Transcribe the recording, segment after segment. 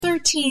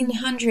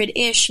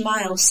1,300-ish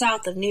miles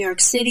south of New York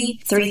City,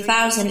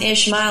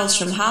 3,000-ish miles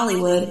from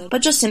Hollywood,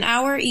 but just an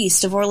hour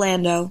east of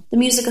Orlando. The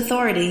Music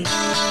Authority.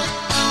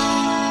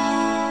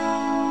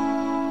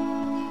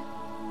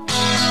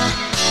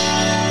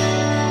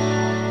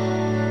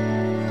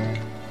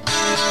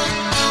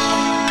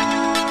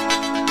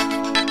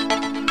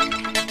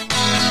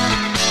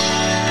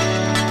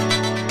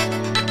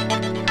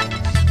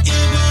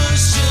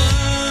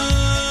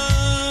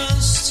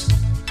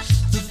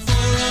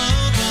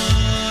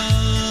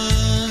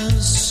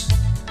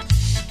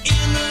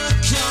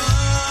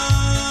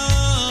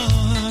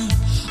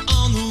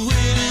 On the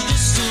way to the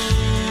store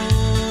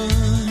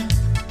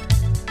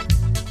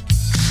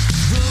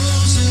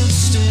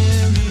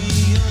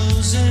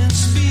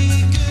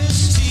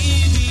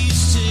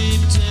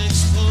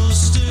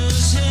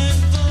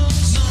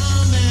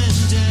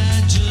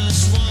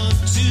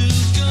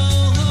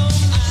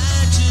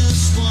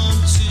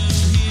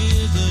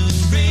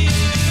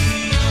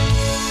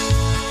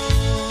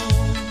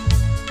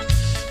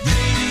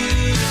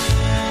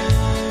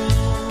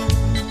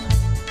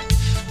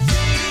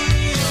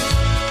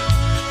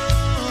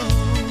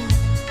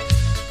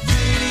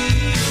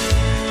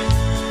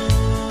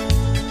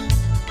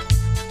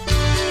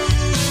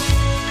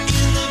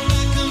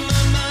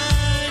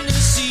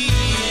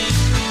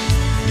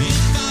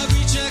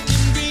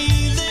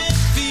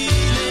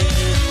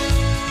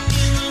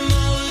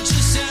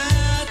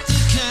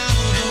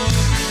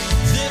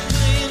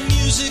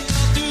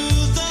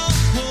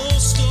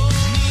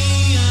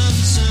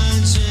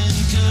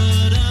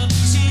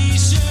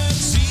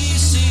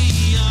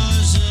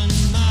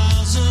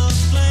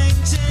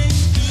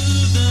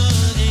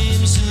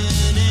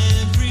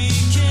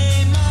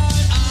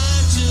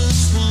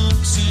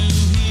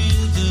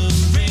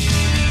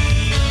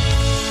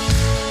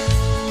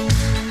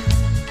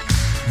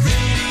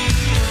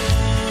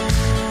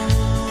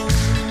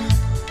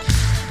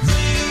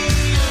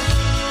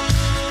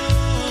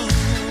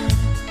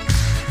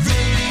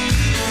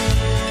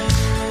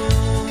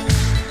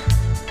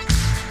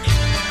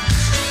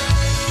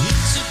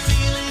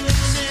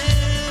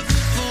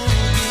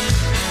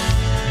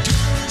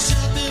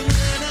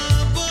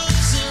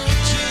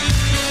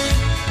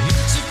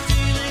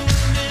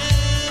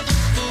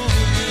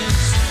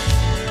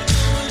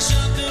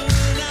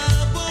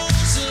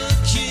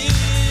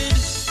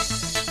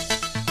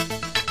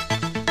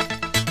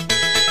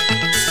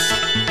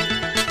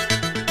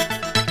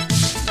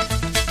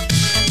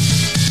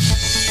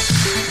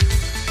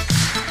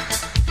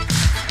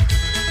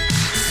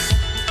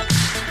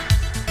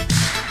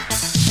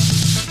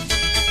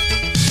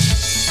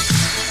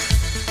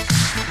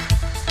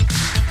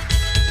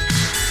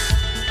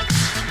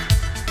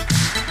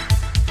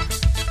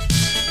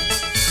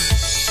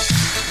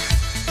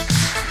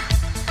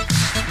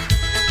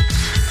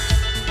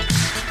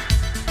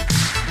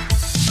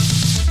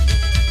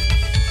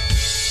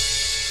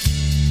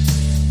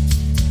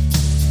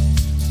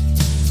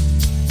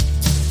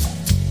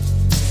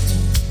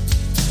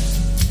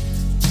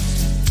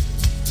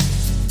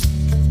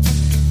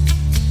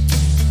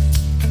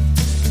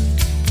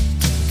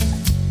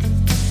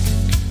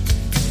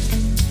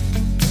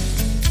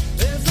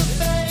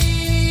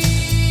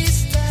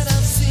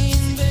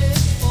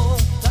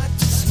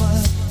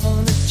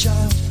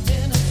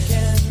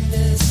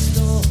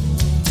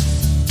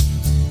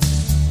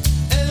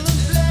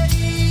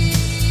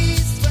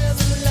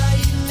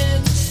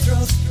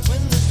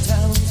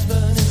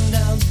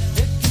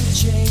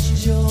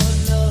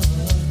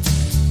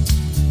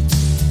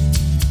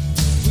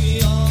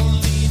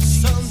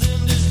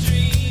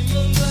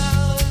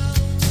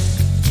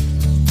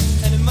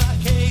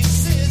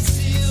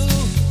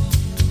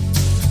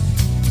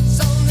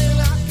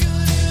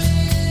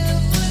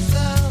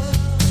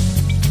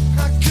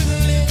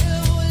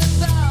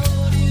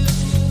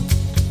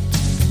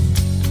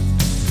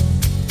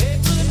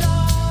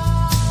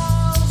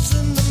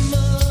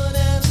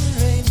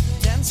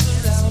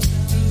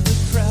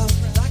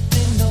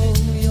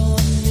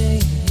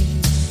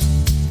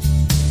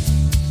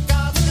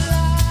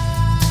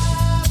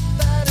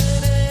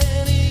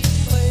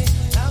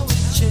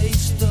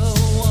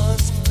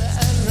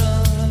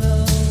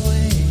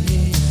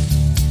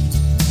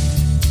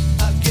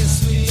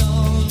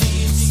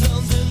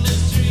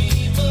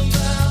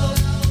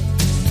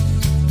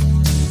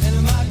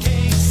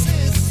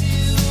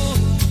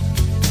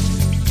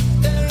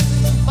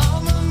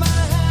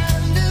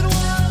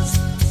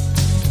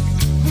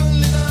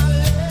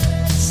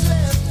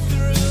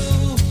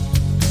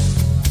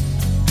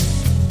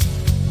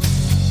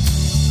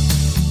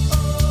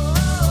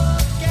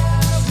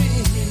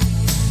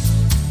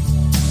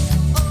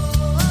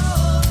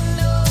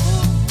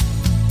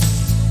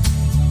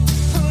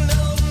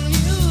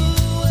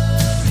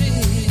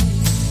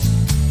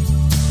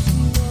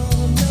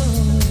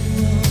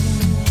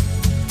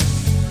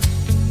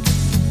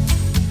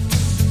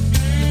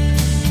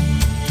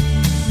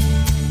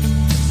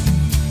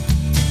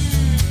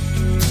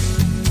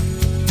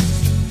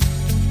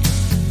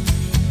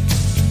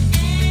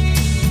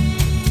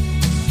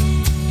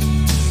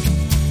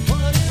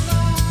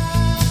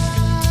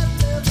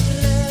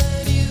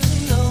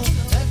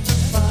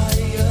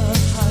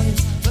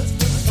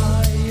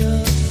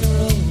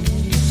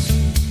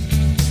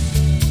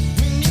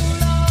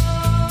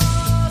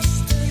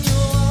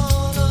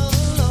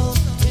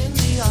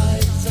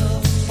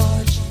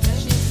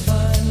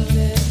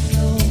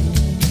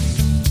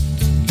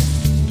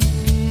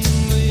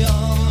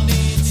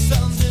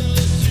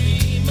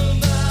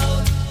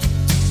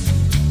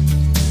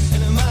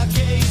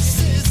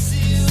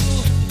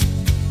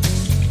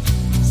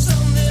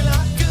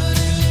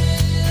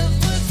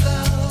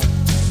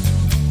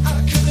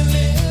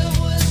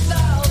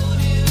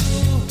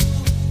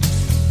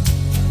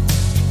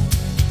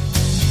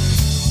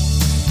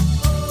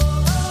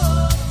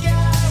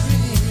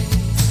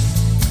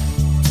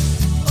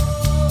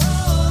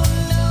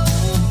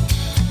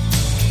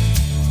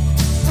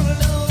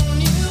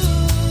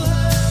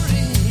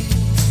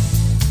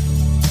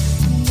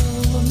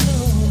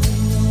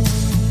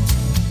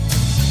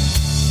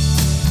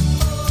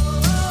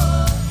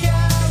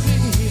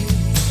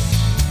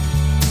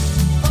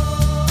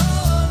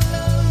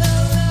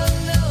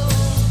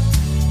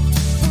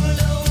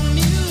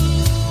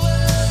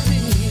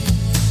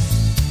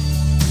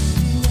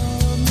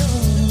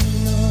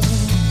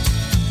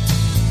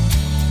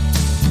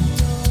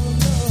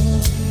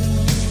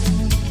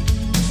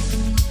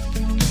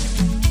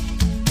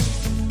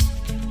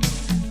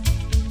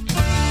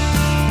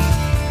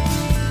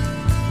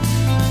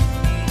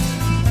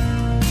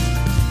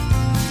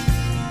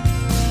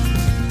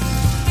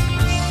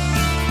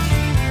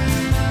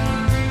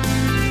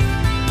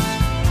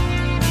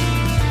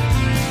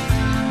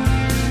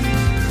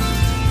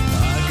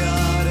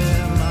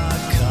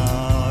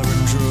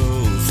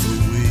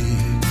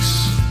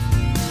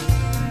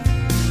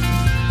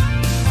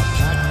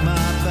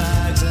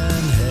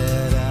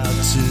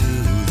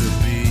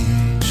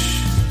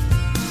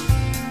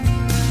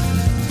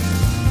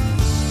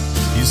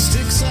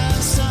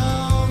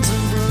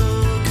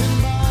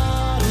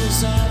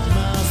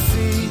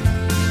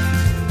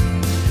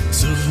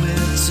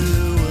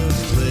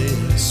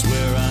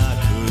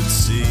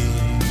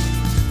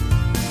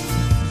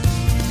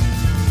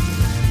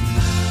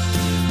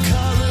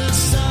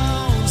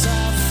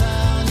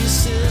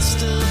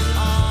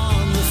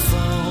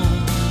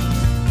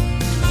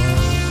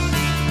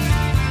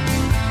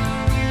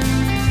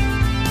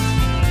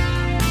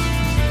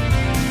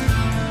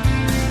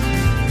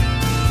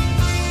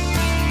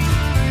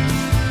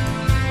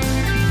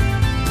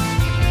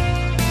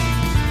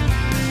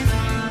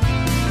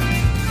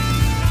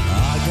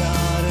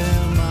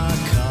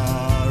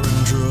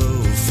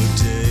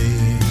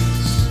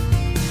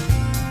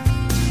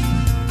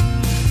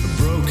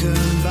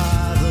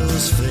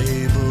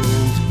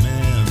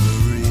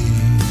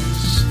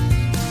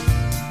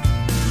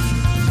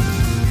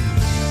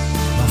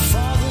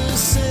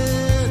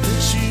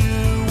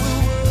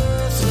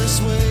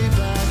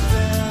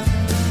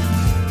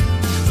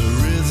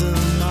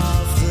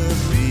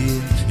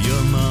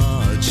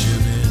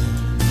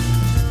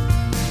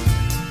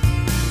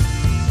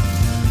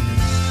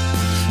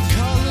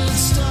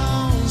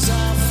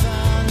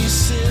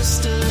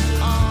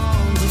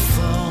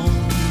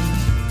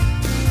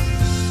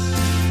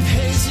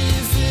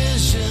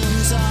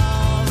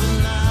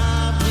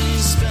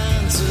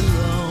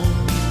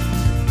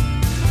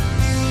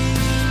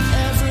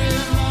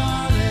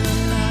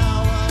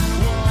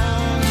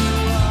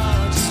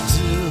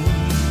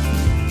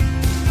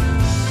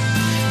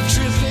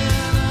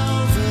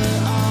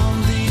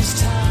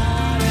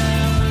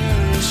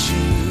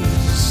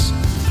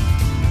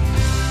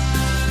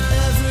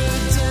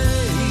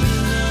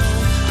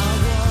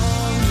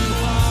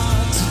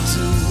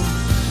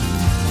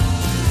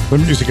the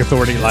Music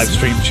Authority live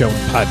stream show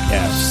and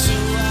podcast.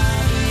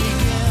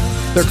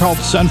 They're called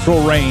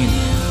Central Rain.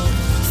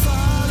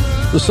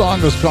 The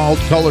song is called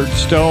Colored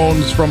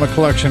Stones from a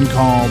collection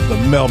called The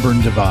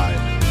Melbourne Divide.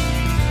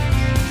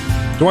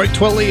 Dwight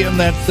Twilley, and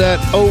that's that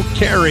Oh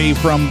Carrie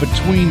from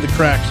Between the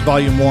Cracks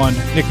Volume 1.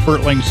 Nick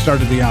Bertling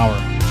started the hour.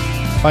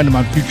 Find him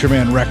on Future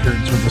Man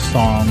Records with the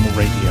song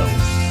Radio.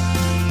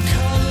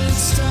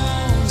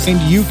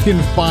 And you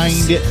can find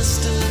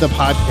the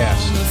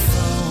podcast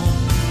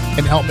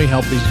and help me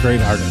help these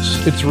great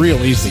artists. It's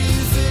real easy.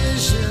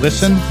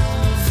 Listen,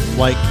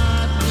 like,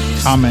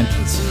 comment,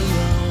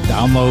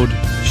 download,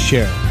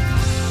 share.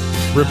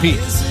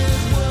 Repeat.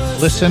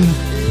 Listen,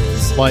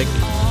 like,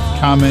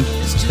 comment,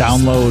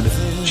 download,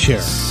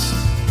 share.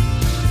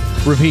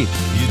 Repeat.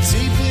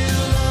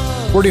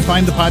 Where do you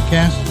find the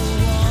podcast?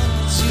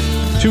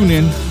 Tune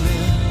in,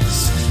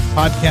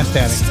 Podcast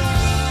Addict,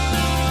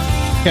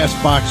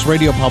 CastBox,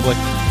 Radio Public,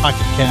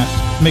 Pocket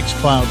Cast,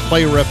 Mixcloud,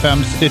 Player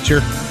FM,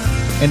 Stitcher,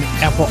 and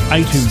Apple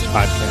iTunes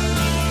podcast.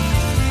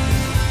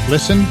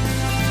 Listen,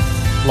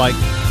 like,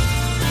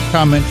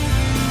 comment,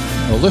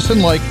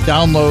 listen, like,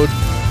 download,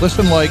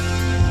 listen, like,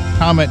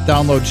 comment,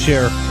 download,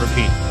 share,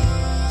 repeat.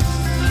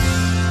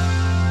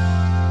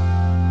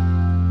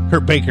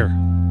 Kurt Baker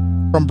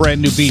from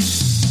Brand New Beat.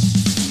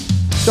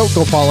 Don't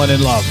Go Falling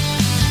in Love.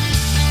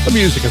 The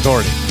Music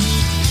Authority.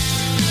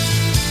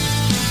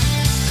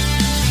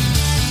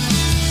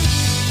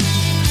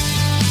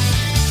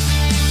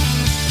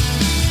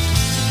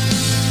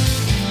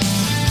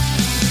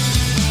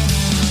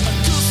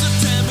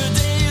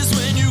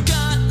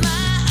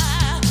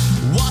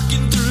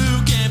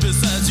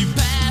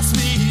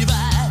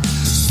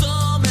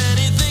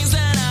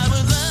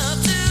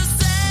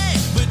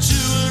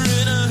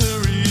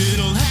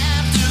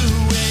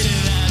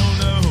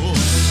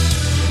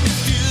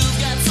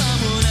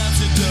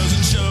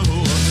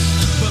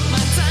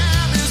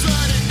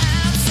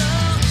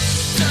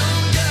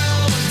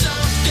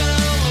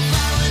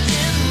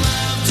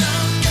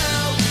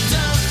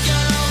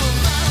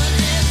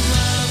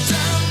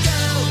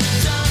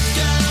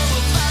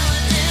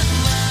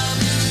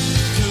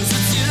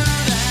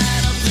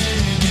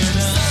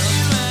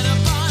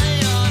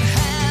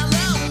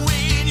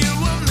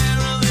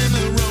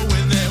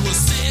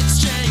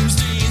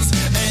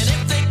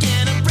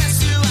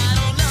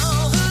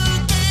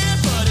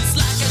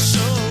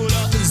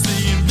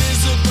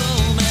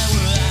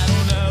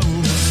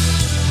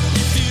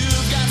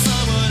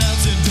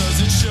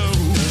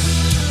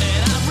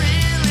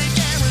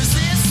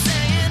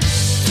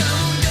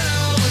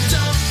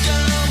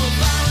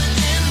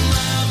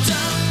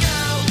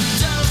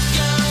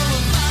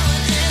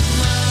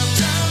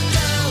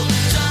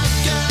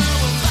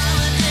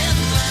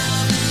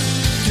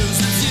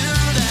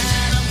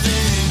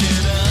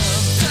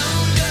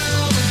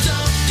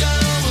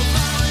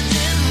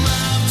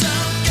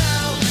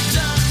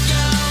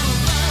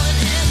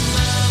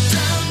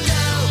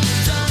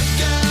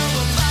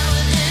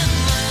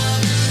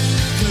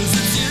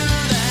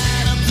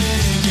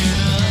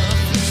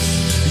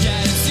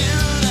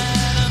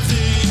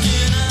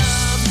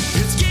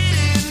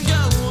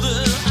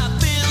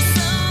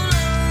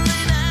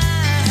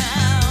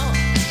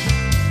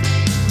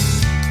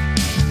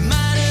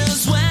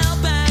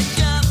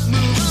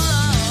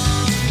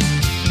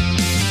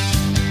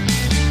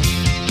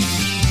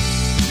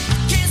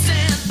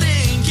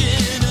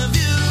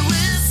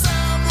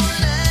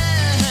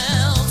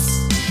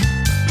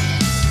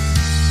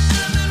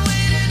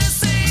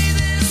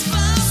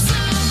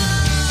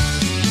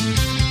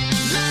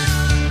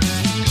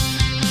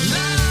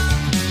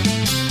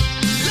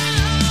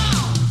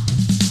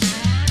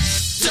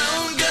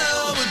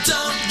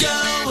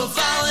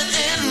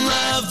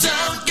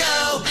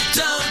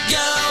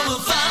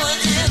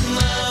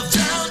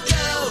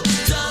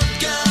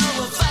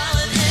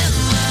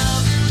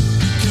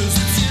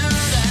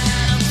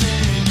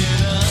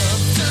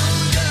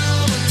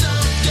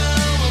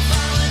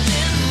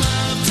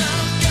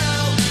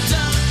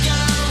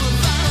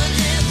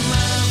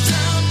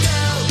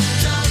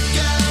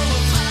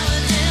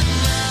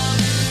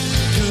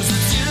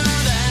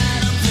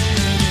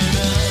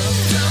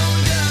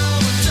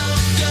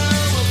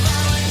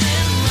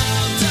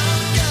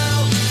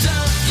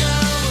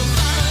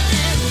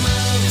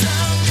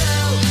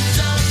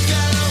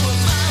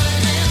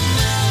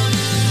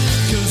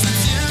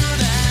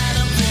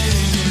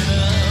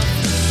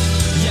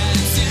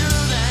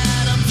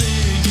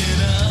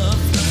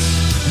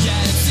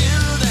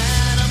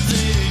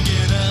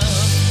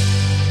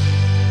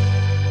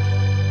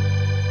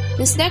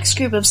 This next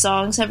group of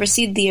songs have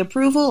received the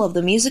approval of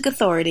the Music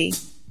Authority.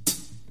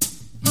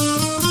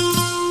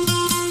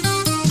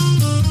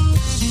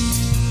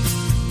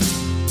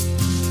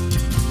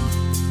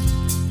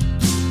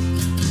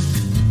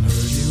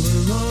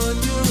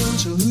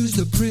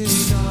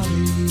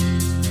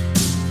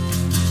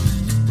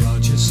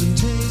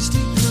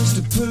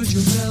 Purge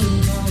your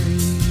melancholy.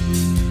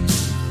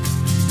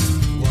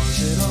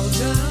 Wash it all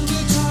down,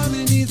 your time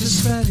beneath the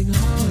spreading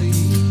holly.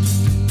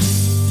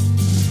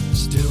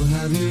 Still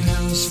have your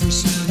house for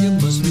sale, you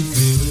must be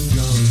feeling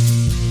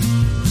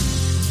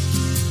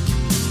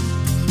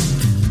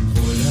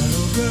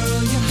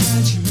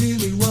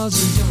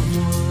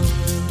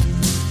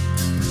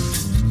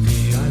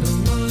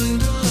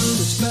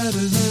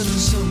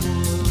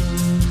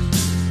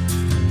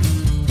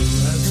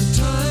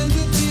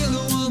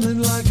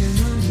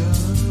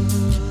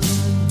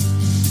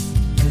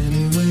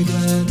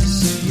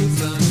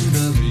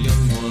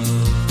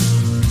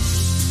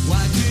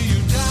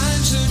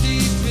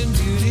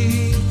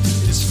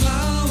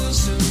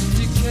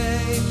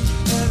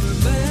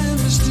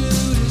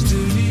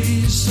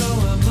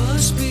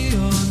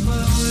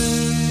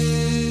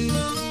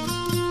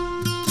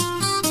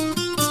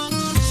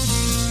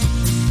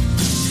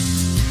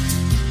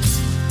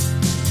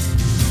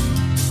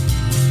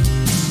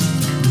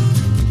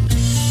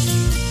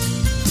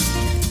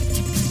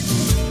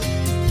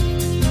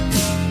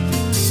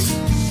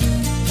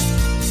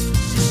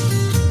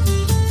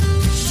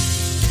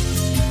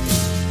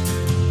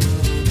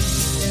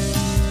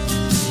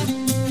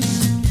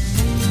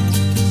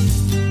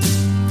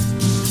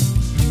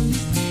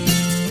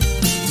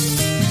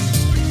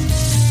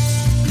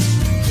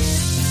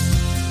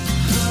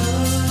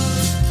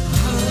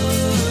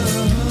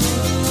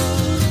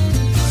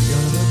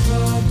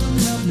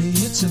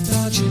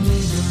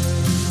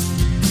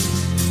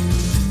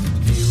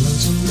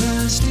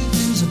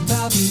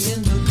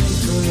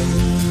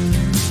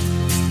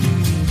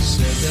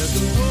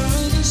the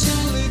world is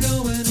slowly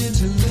going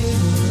into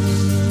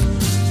labor,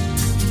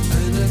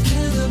 and I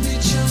cannot be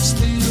just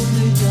the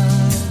only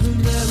guy who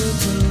never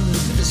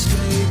could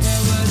escape.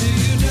 Why do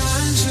you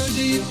dive so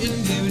deep in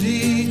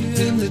beauty?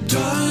 In the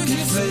dark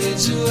it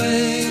fades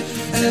away.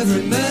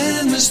 Every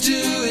man must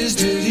do his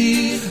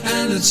duty,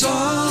 and that's all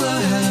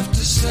I have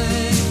to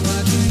say.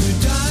 Why do you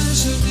dive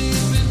so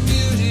deep in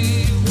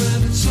beauty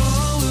when it's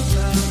all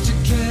about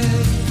decay?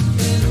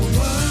 In a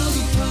world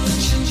of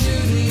punch and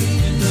Judy,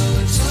 you know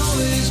it's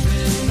always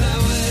been that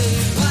way.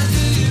 Why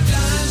do you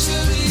dive so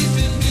deep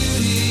in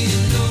beauty?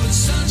 You know it's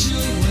such a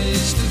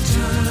waste of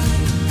time.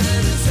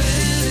 And if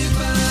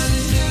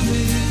anybody knew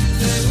me,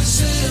 they would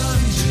say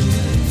I'm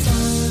doing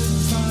fine,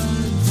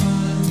 fine,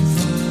 fine,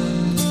 fine.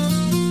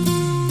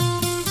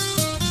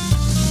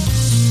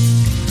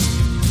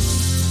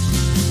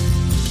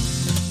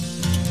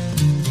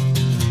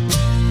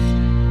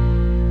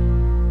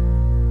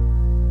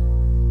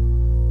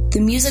 The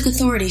Music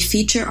Authority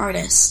feature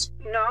artist.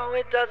 No,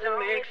 it doesn't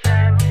make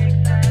sense.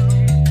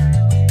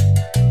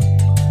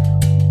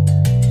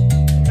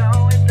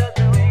 No, it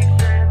doesn't make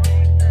sense.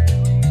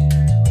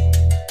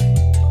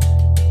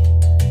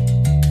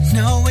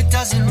 No, it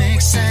doesn't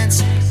make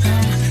sense.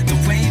 The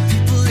way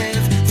people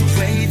live, the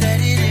way that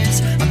it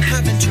is, I'm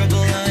having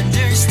trouble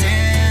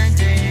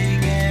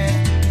understanding it.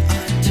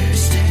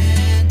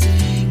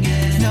 Understanding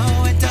it.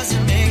 No, it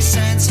doesn't make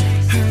sense.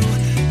 Who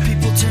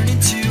people turn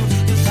into,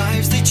 the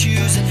lives they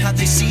choose, and how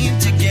they seem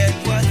to get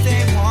what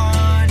they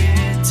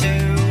wanted to.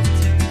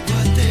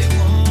 What they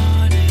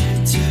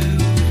wanted to.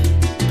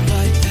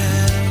 But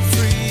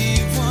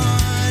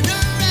everyone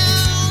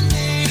around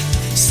me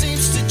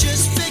seems to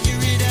just figure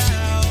it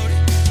out.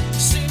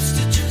 Seems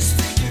to just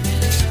figure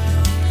it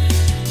out.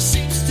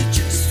 Seems to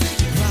just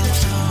figure it out.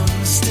 While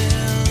I'm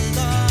still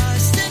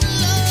lost and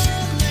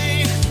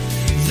lonely,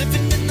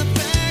 living in the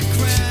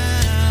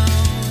background.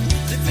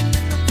 Living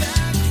in the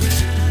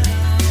background.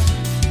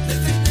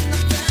 Living in the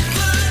background.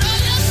 But I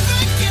am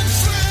breaking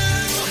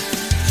through.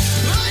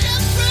 I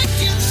am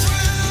breaking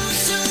through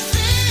to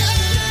the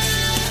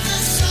other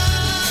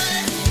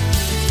side.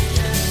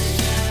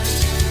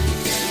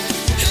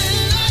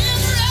 And I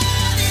am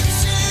ready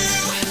to.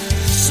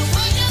 So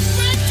I am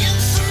breaking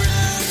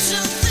through to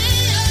the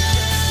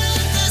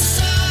other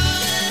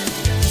side.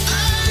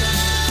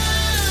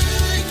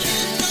 I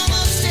can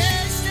almost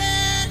taste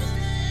it.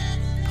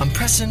 I'm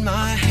pressing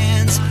my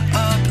hands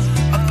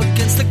up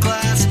against the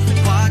glass,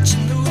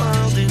 watching the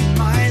world in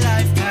my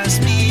life pass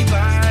me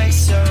by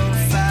so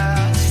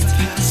fast.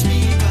 Pass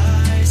me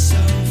by so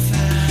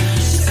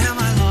fast. Am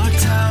I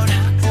locked out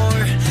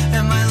or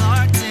am I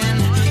locked in?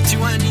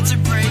 Do I need to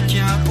break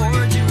out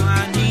or do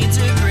I need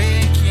to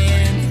break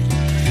in?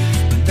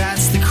 But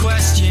that's the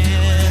question.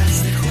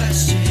 That's the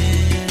question.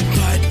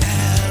 But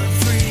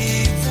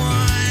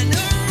everyone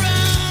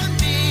around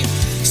me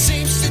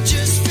seems to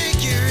just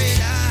figure it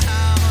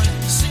out.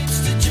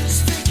 Seems to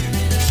just figure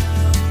it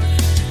out.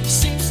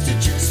 Seems to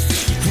just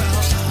figure it out. Well,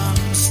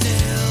 I'm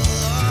still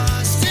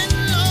lost and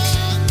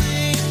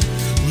lonely,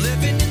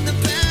 living in the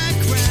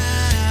background.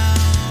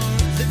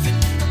 Living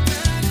in the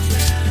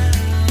background.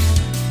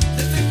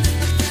 Living in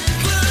the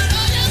background. But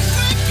I am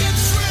breaking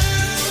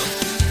through.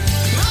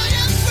 I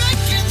am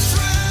breaking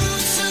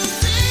through to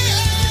the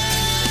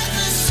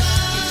other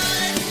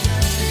side.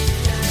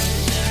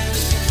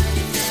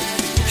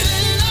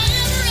 And I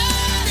am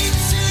ready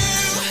to.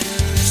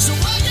 So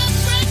I am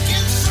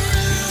breaking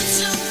through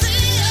to the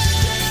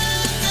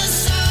other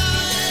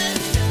side.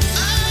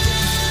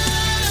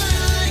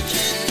 I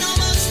can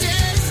almost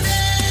taste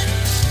it.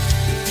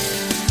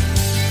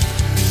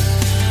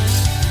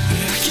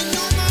 I can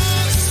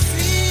almost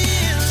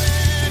feel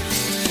it.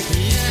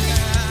 Yeah.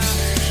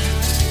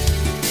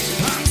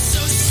 I'm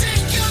so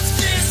sick of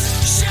this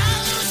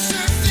shallow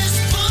surface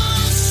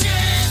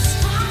bullshit.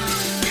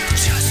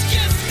 Just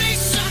give me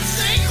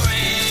something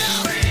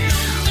real.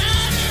 No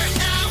matter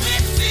how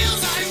it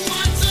feels, I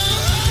want the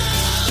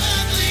whole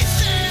ugly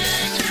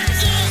thing.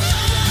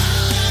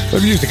 The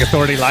Music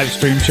Authority live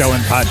stream show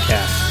and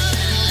podcast.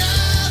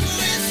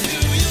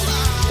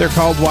 They're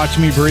called Watch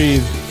Me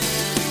Breathe.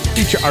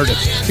 Feature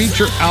artist.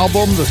 Feature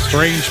album, The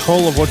Strange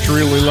Pull of What You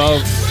Really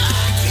Love.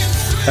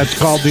 That's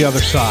called The Other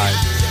Side.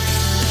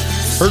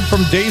 Heard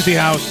from Daisy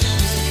House.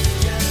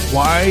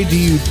 Why do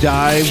you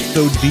dive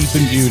so deep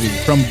in beauty?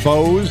 From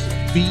Bows,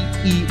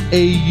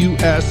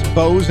 B-E-A-U-S,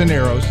 Bows and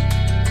Arrows.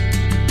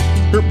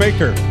 Kurt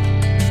Baker.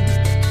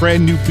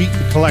 Brand new beat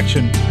the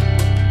collection.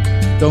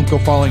 Don't Go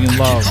Falling in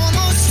Love.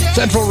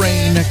 Central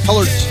Rain,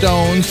 Colored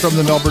Stones from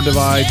the Melbourne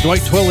Divide.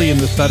 Dwight Twilley in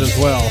the set as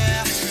well.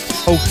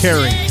 Oh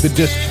Carrie, the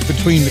disc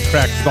Between the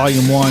Cracks,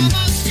 Volume 1.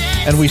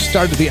 And we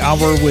started the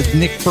hour with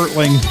Nick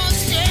Bertling.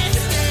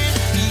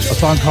 A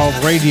song called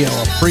Radio,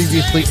 a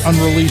previously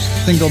unreleased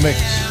single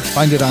mix.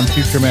 Find it on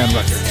Future Man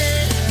Records.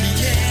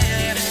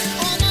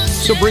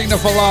 Sabrina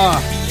Falah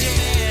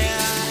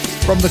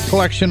from the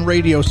collection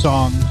Radio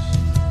Songs.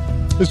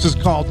 This is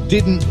called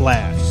Didn't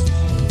Last.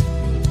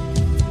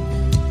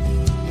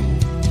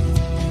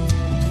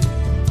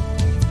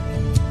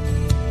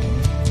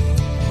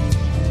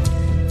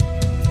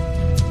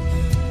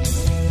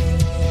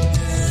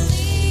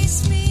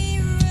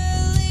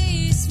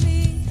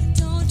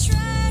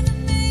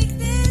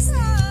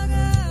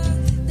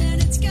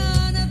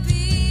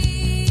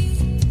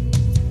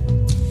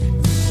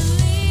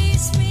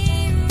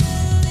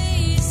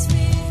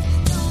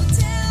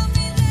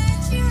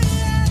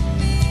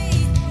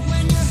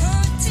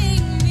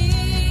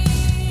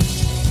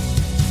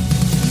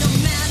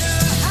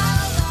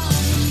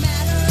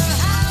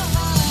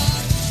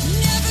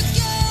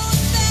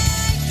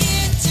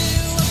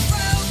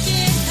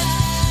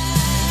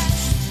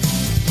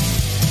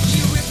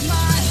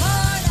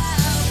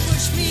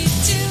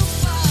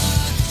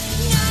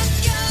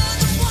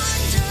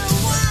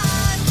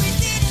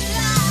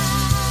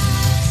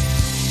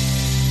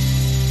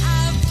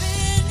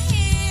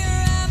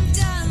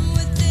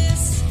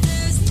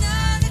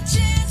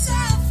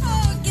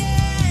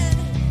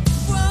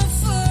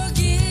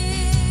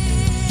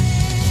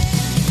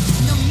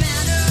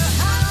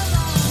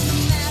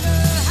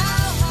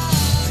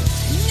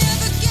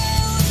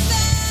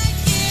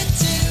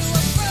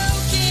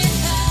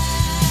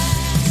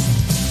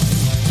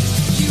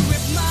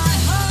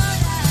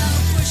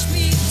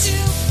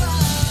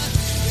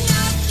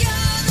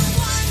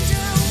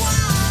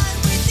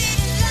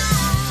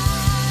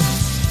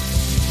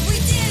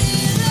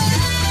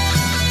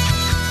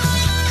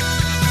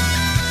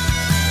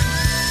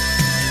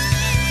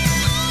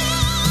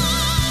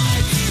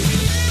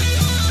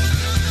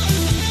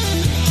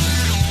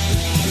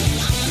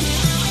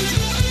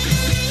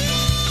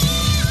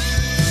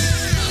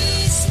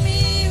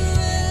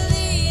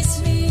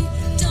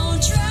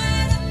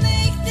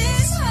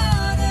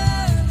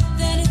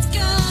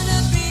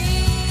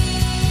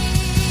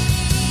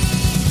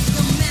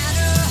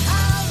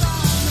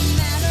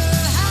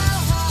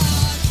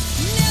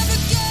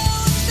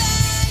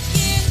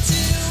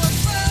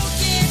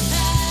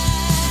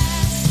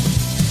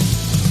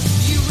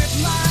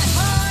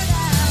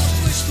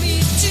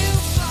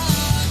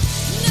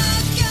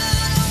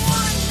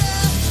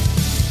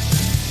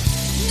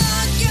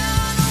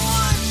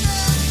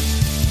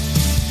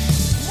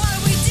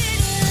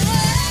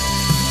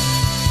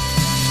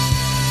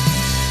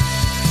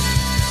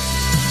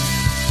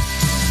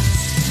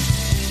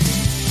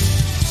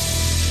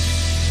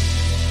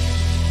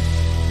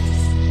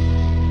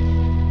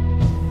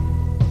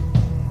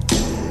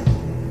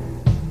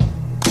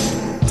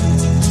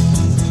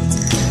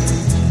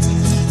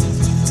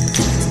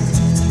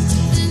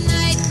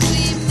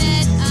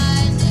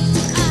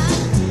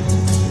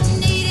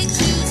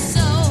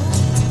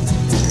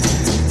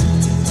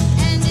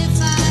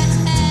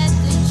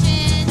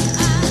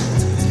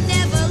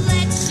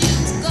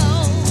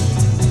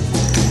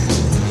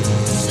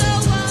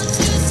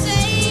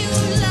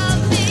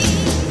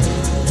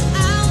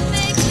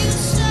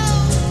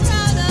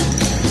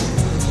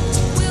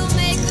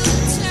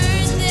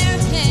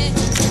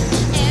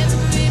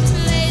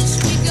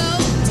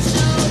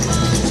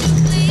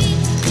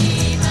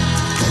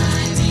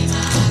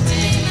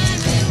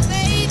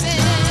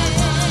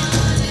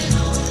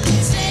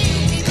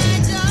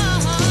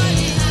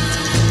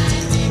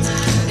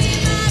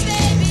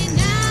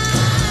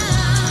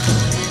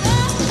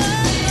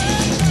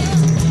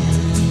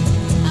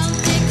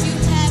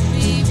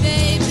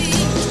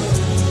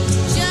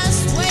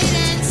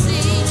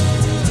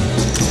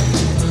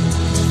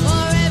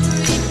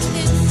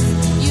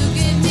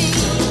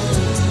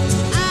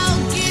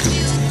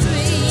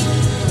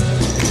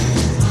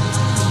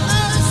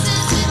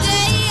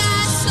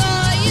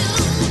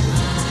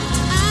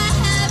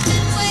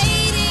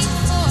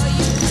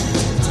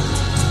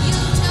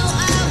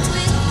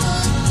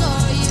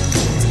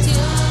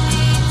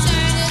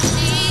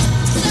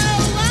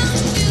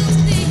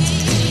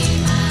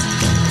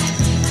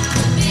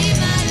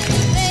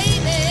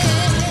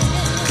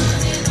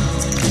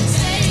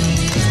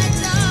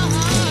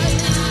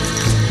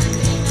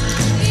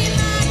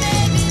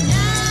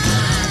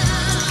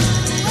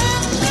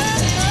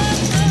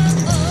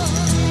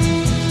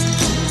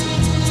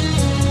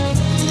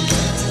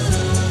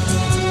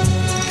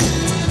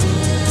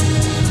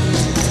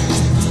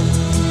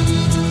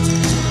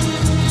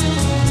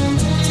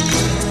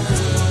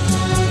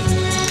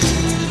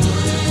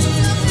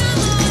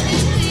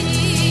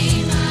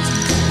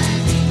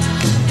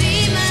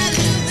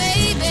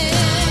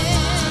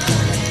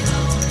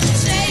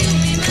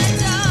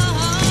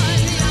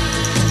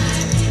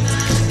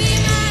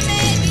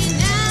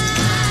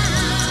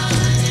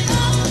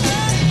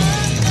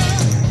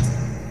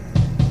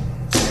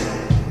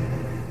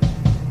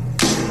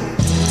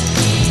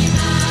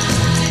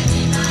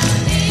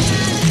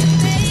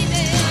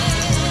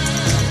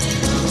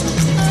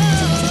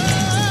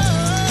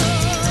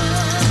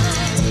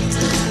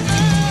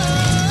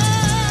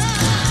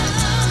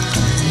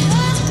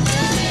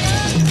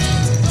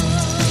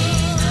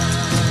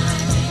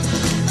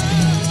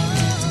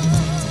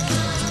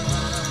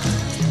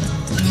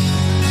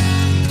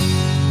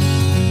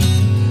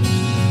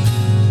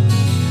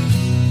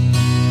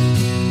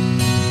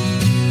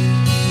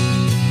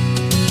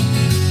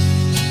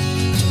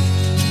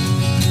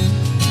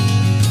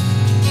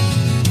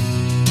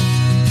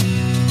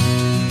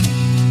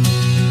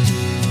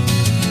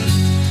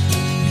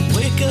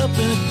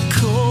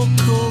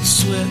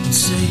 sweat and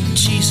say,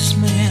 Jesus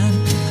man,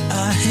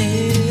 I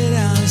hate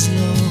eyes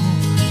low.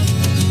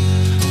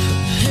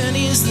 For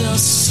pennies they'll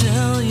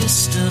sell you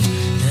stuff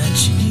that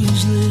you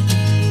usually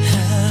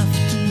have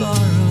to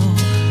borrow.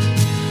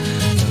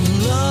 And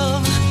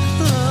love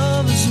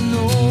is an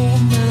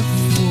old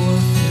metaphor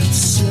for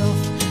itself.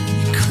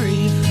 You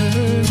crave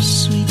her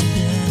sweet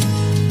bed.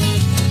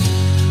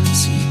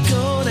 So you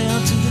go down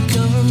to the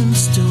government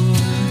store,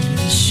 to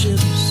the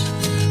ships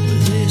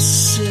where they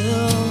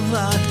sell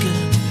vodka.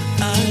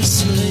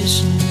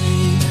 Isolation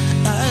day,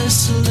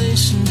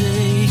 isolation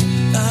day,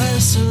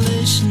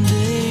 isolation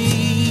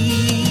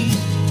day.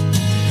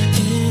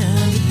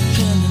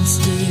 Independence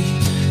day,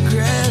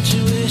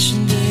 graduation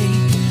day.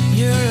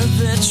 You're a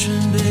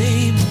veteran,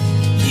 babe.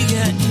 You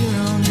got your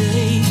own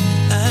day,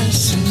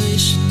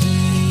 isolation day.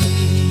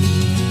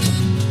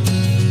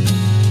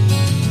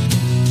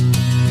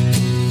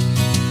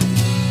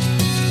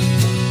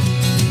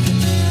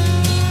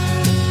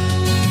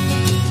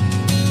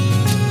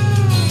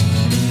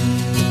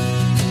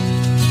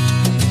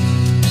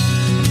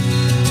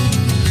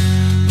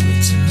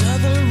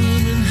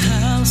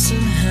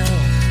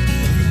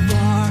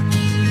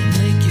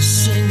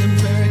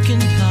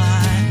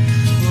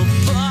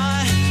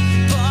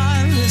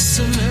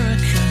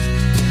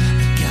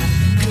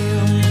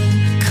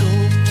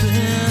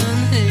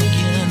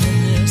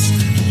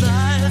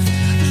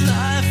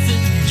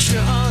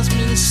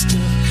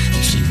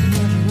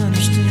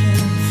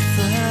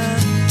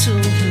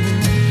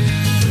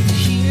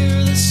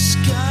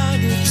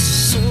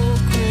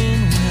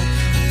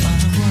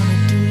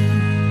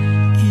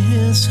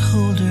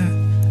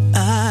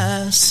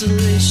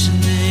 Isolation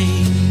day.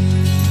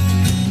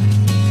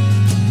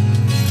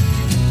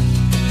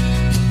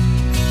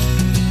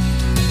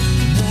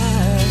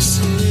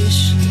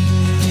 Isolation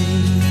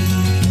day.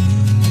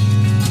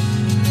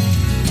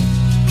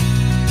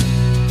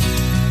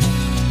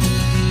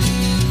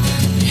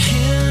 Your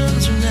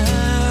hands are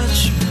not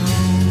your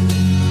own.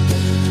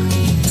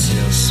 You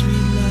tell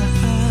sweet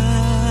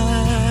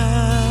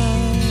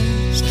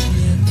lies to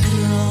that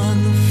girl on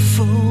the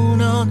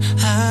phone on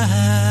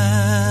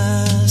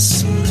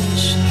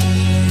isolation.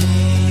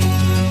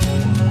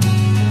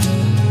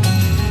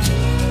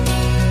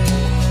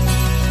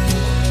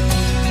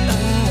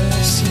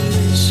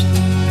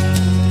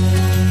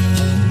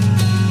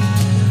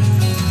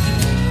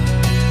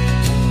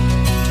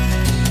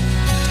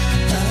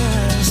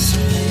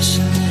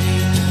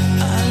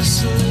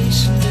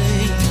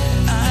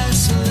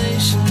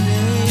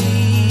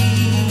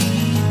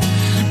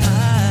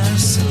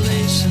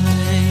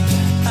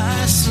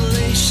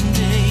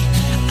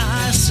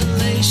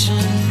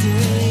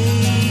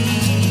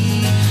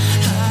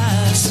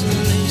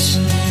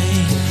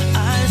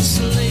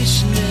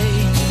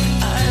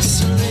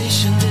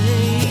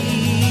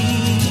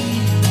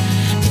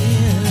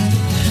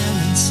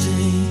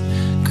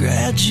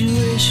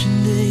 Graduation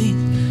day,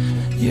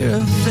 you're a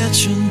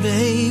veteran,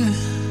 babe.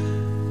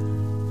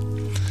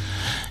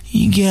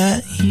 You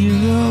got your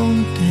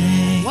own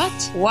day.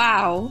 What?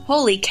 Wow.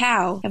 Holy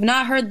cow. I've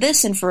not heard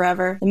this in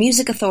forever. The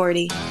Music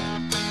Authority.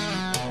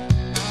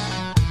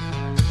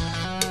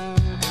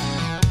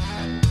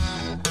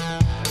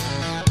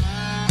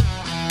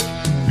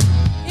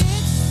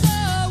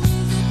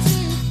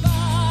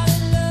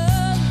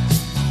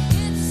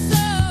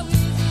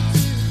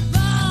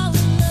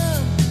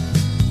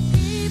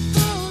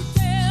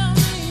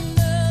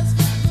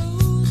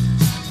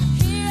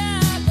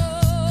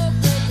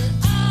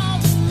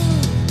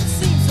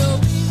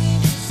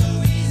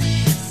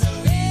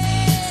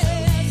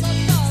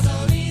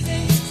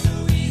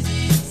 So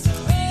easy,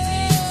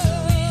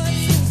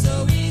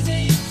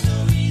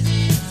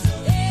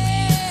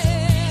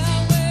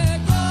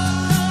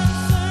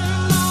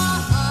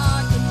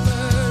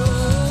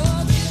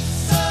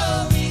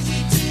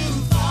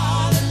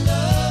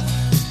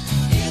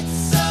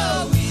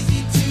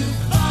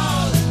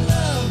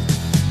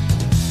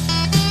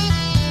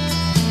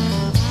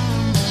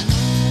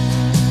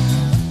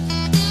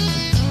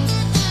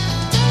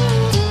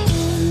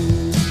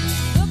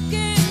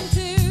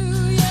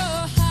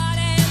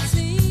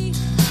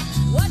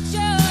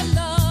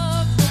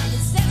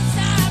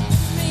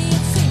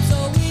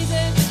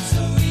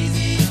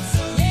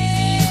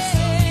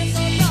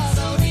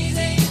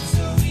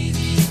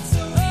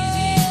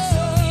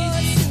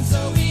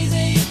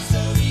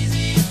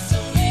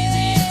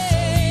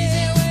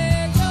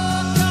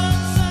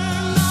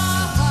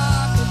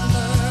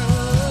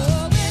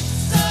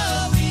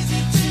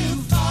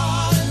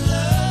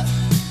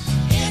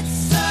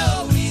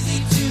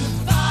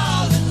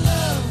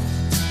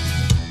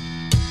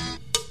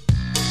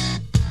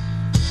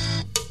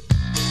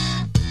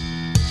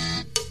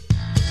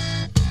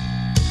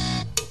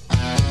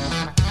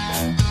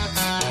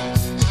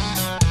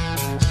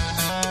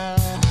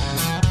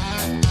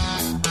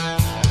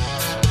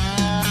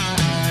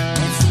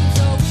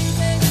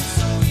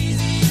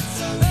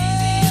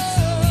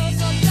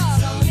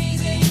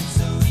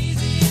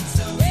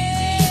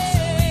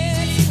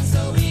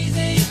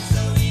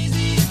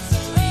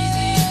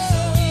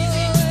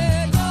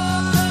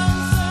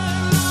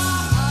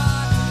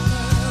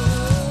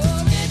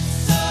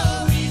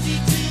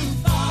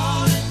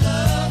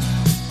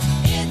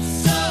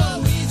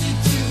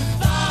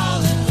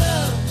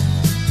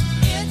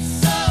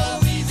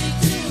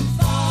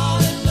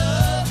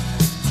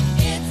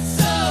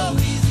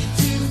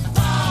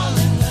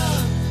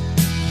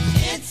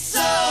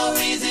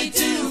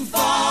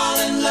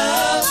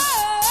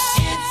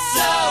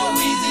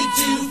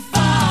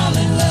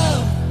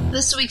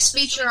 This week's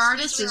feature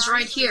artist is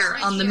right here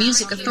on The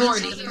Music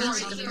Authority.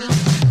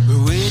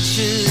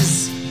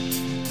 Witches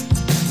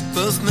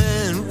both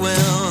meant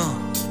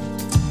well,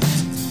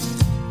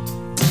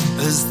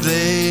 as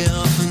they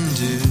often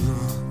do,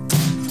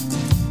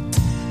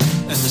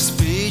 and the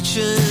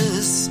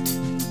speeches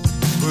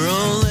were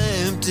all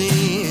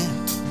empty,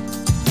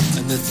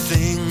 and the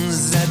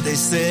things that they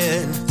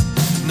said,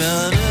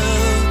 none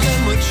of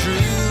them were true.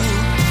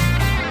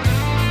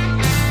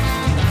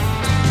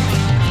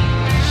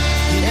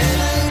 You're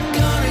never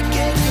gonna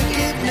get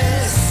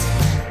forgiveness,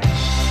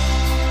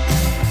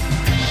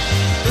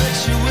 but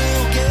you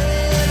will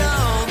get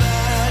all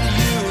that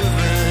you have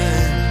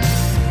earned.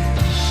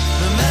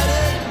 No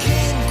matter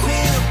king,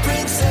 queen, or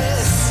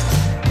princess,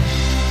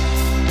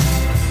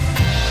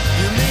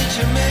 you meet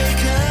your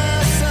maker,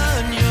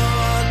 son,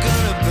 you're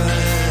gonna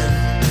burn.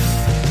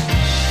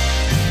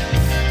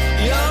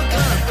 You're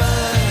gonna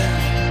burn.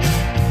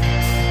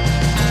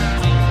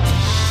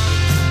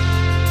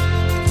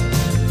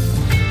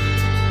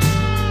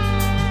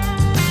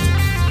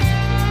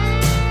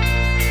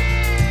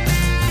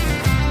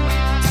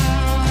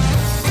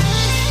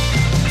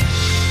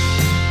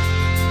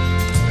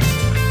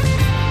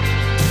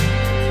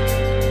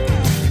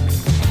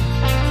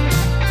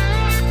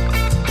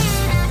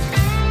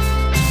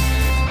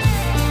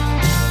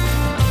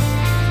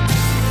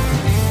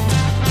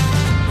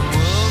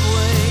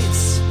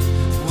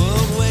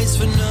 World waits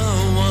for no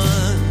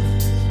one,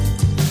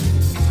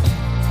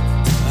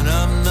 and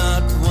I'm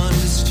not one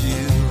to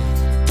stew.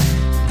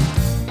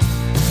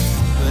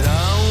 But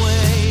I'll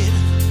wait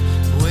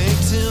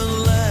till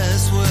the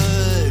last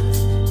word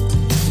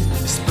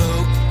is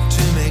spoke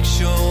to make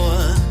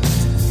sure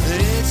that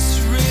it's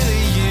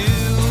really you.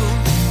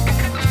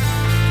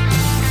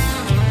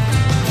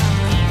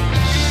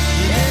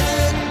 You're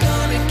never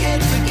gonna get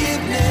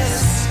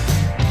forgiveness,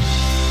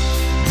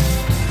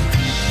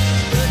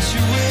 but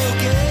you will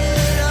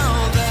get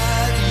all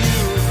that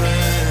you've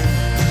earned.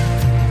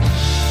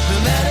 No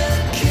matter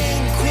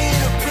king, queen,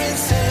 or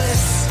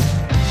princess,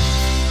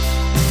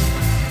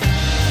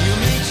 you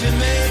meet your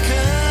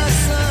maker,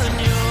 son,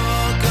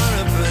 you're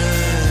gonna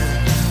burn.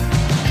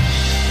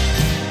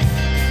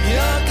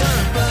 You're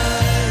gonna burn.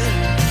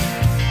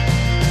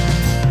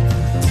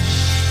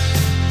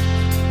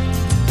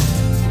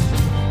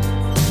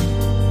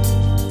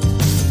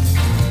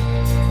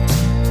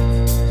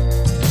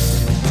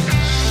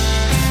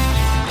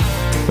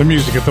 The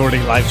Music Authority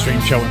live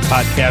stream show and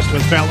podcast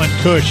with Fallon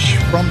Kush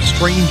from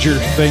Stranger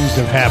Things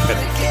Have Happened.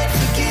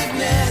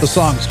 The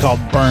song's called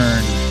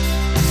Burn.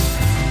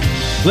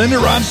 Linda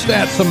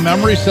Ronstadt, some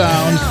memory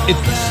sounds.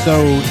 It's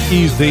so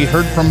easy.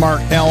 Heard from Mark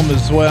Helm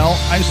as well.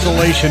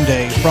 Isolation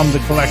Day from the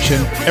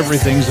collection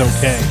Everything's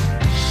Okay.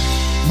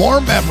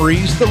 More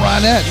memories. The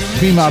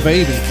Ronettes, Be My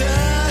Baby.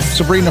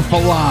 Sabrina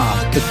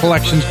Falah. The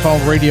collection's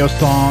called Radio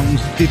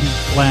Songs Didn't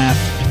Last.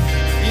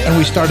 And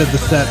we started the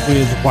set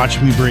with Watch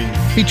Me Breathe.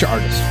 Feature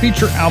artist.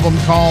 Feature album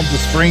called The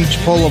Strange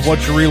Pull of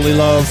What You Really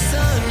Love.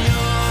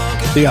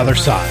 The Other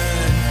Side.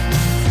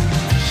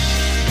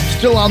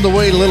 Still on the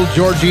way, Little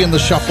Georgie and the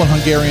Shuffling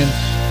Hungarians.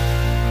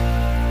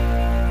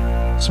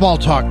 Small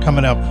Talk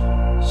coming up.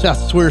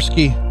 Seth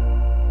Swirsky.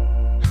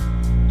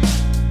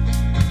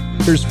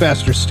 Here's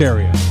Faster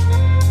Stereo.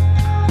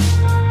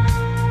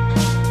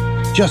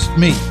 Just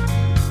Me.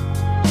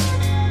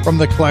 From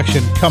the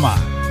collection Come On.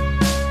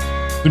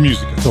 The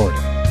Music Authority.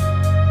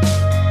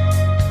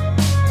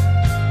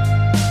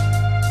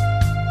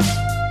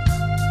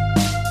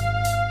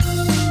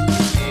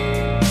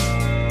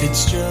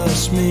 It's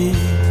just me.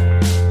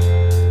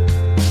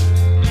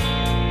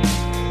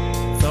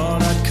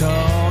 Thought I'd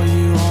call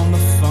you on the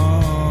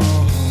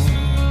phone.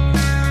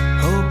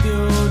 Hope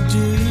you're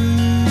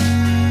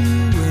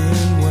doing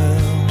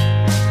well.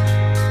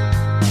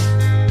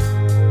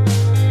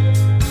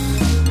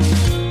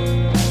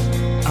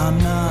 I'm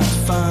not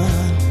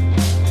fine.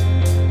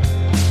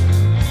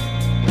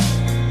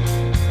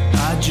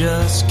 I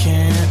just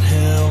can't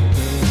help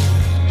it.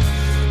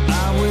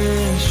 I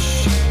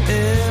wish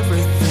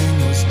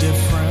everything was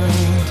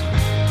different.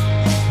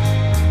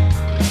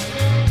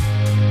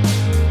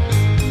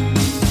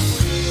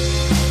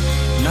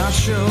 Not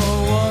sure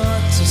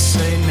what to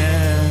say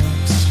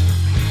next.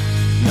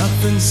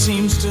 Nothing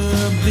seems to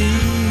be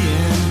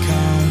in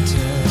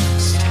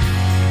context.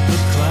 The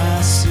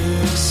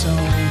classics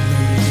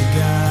only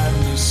got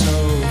me so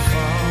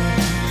far.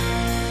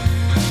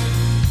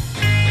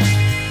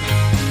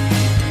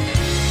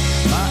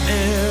 My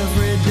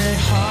everyday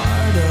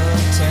heart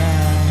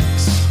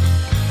attacks,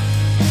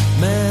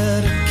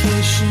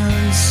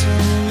 medication so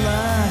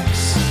lax.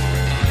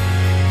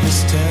 This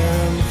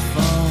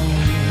telephone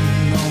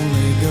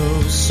only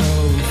goes so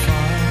far.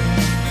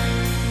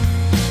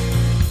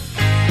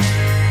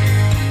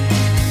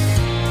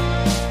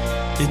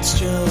 It's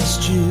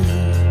just you.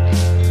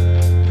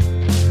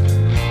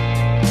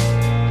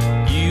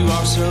 You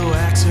are so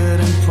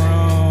accident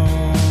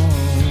prone,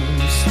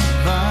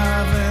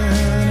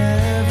 surviving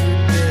every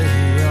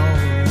day all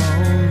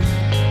alone.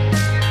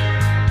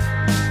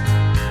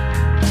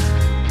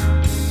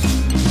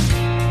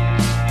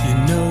 You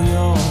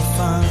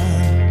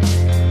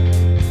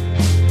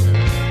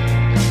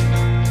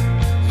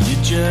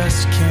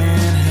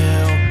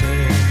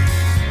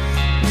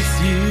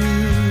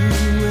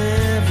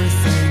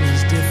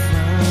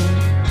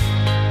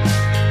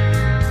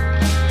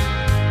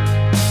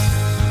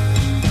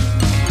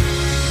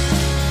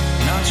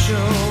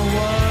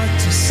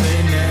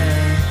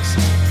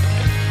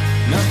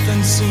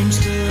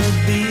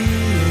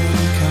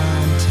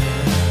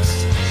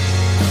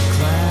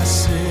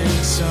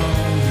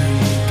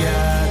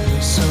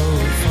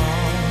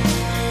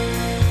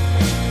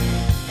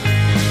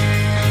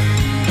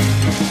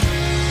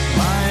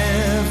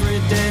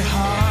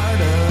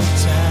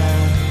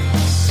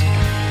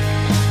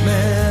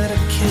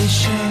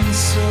medication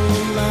so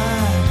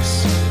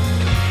lax.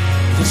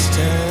 This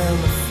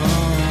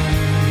telephone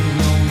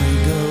only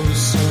goes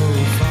so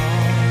far.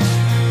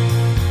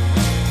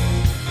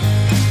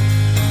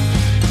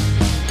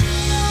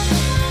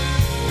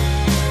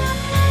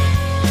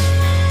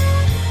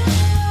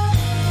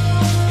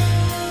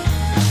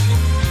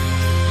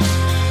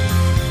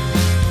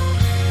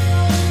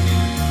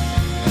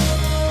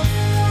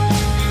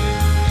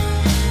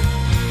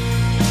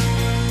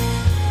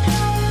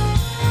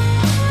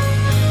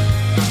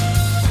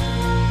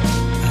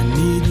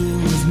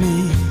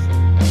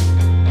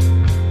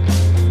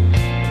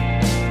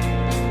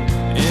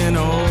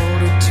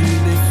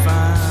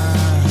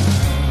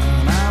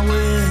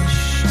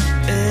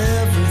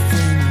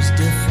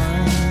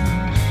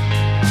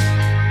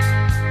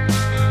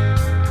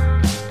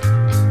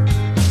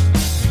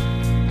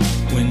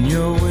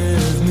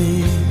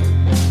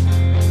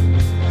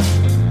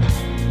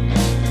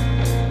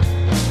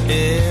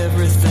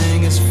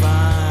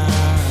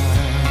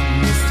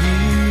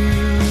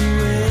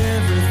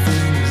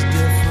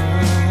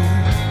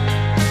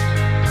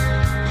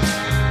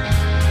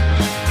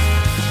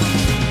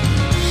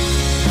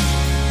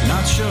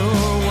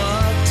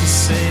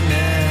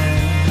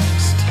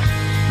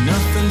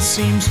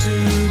 Seems to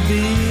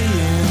be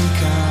in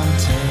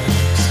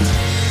context.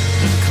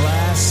 The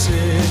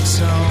classics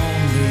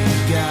only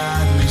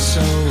got me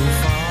so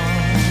far.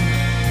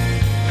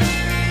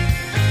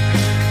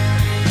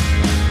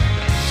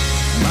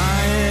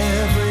 My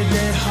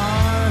everyday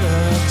heart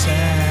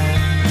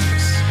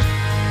attacks,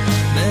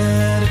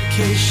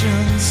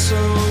 medication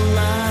so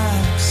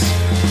lax.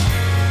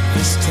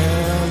 This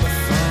telephone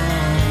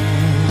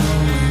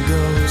only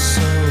goes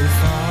so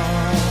far.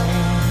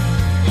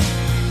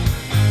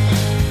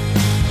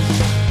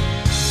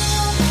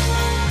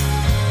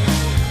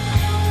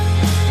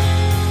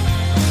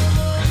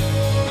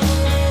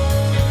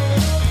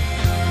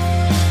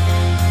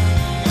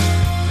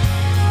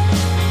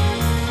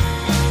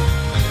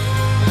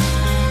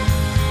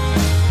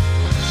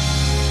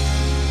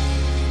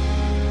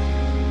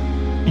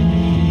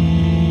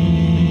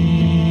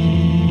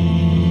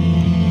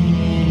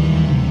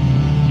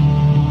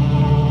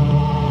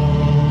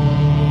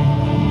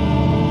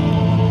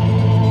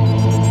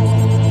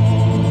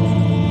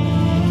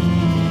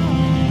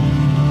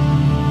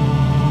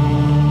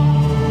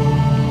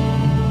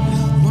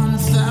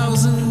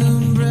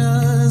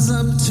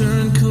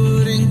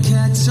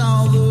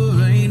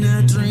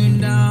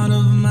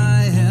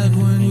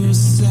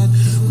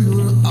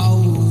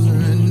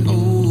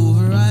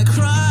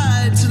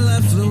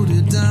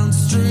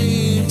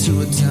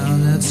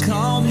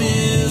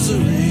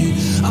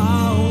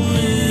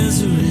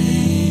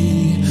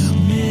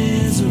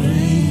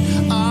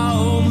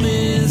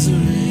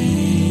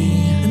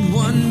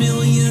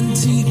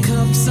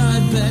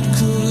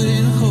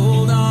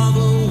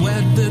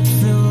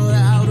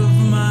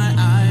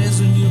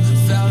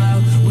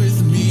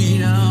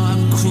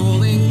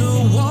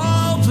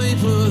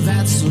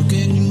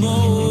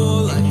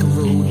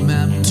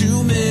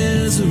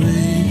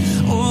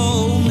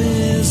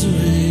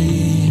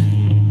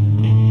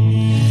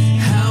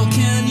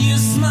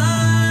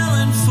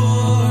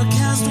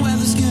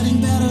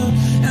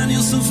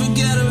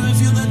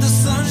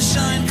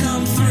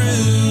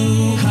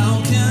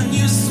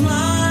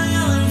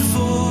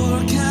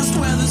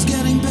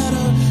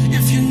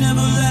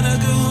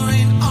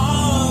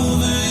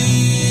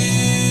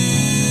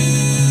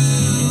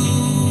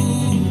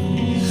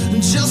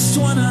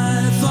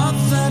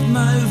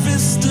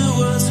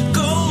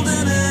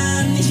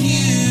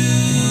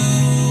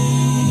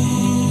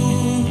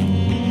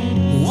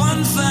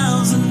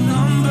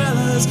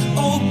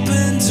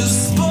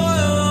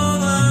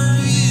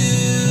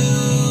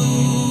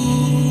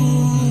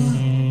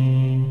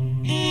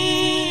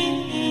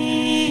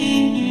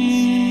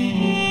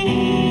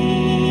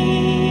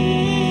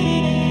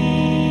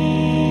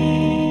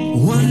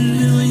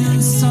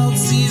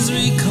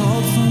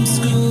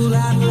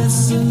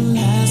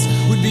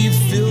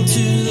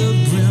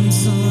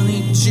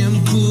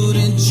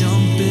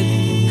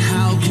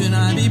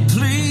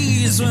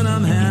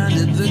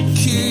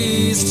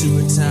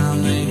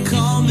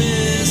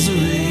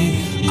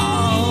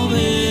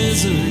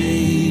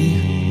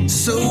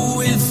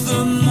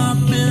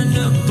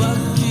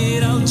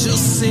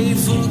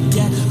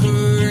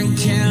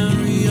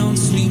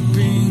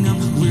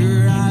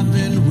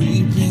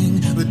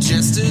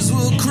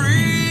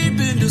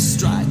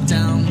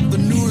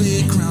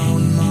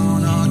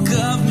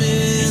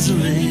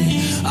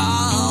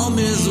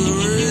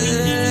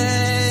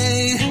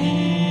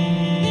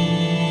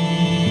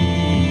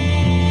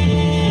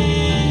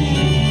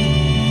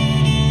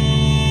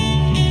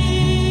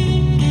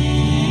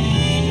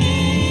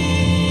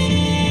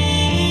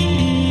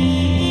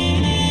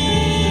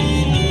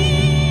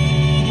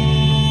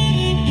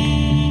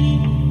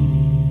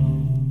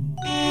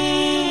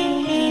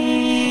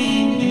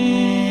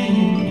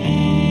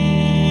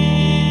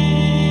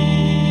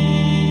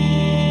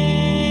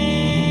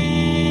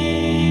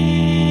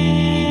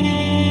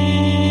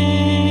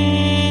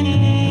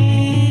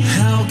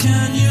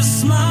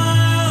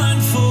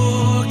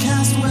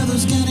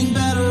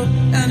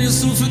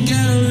 so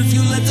forget her if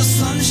you let the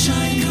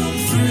sunshine come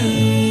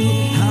through.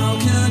 How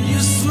can you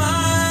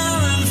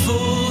smile and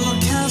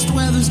forecast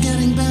weather's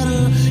getting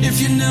better if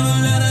you never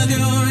let her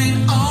go rain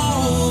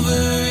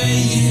over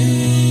you?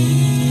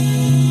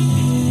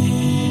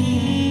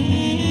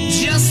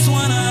 Just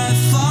when I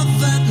thought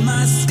that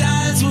my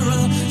skies were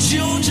a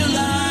June,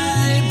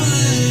 July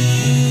blue,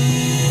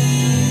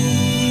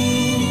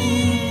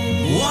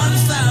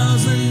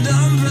 1,000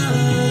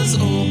 umbrellas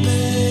open,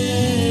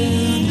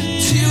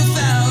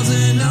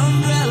 2,000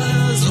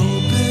 umbrellas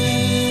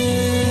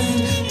open,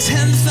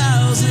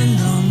 10,000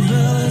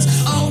 umbrellas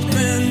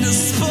open to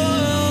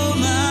spoil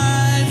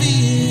my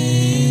view.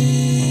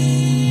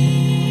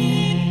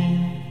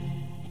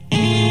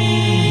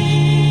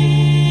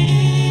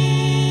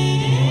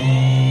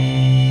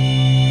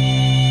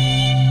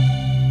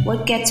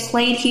 What gets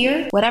played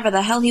here? Whatever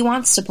the hell he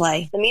wants to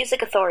play. The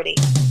Music Authority.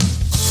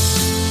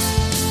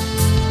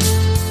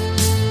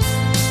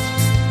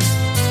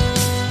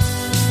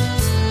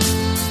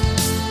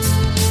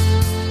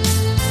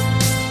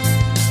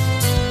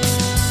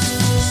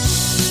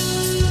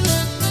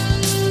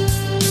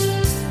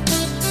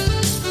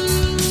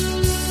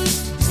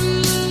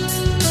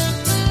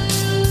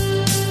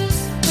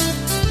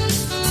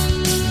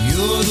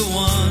 You're the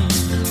one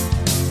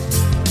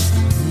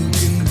who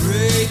can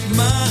break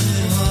my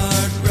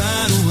heart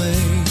right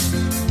away.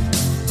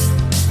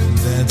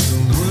 That's a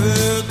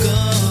work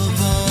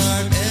of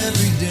art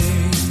every day.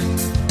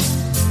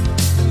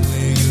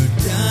 Wear your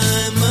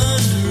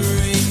diamond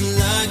ring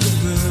like a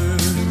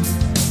bird,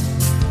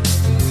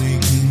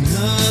 waking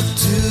up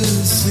to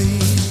see.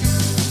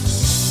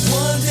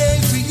 One day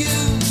for you,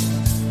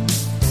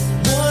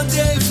 one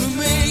day for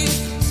me.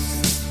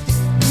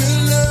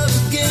 We'll love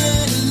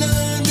again and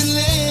learn to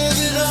live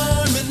in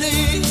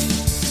harmony.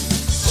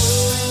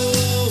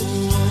 Oh,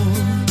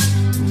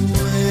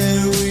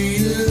 where we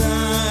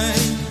lie.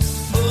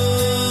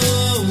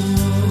 Oh,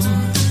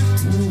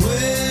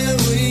 where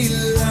we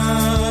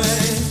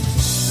lie.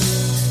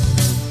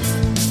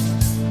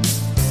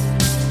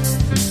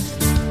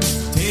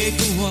 Take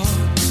a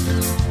walk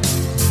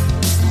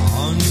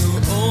on your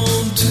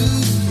own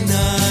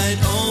tonight,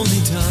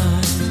 only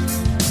time.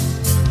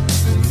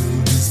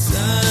 We'll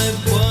decide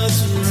what's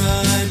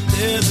right.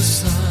 There's a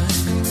sign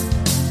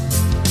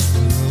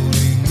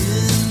rolling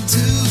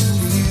into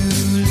you,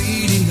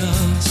 leading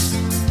us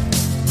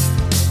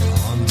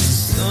onto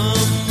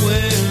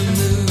somewhere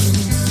new.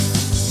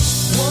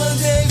 One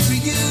day for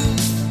you,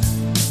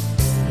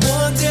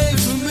 one day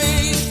for me.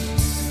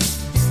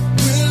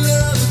 We'll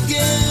love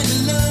again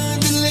and learn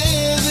to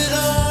live in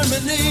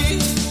harmony.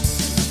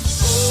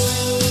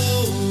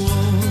 Oh,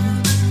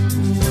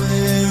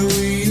 where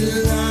we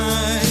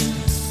lie.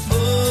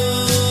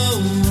 Oh,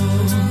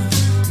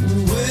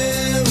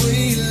 where we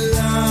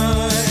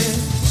lie.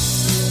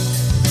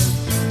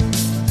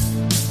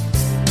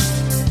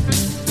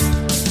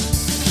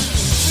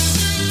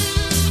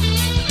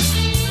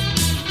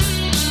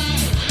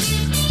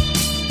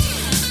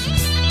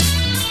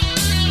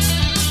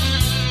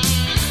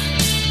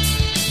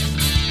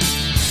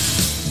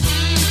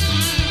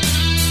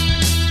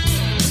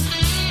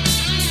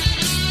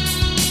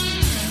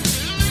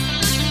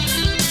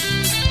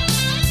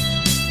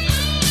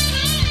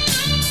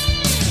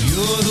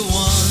 You're the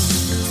one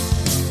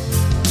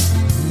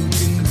who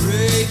can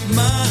break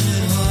my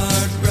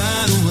heart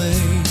right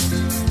away.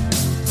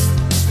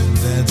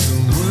 That's a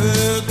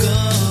work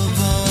of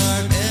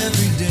art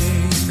every day.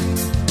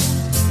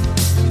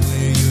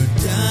 Wear your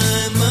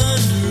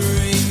diamond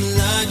ring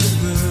like a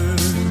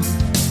bird,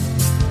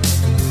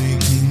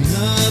 waking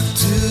up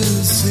to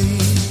see.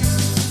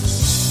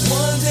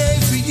 One day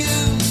for you,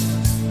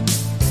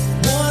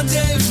 one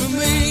day for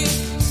me.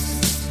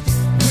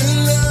 We'll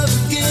love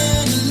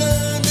again and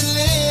learn to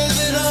live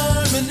in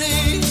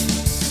harmony.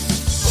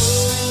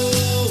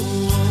 Oh,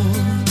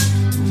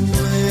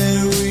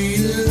 where we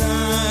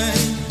lie.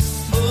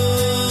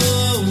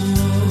 Oh,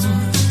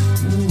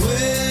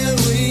 where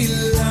we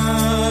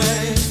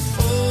lie.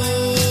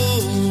 Oh,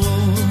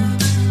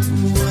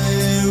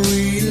 where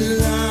we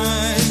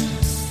lie.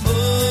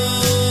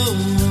 Oh,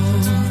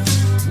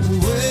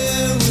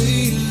 where we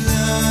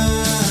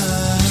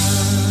lie.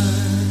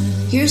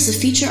 Here's the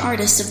feature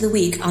artist of the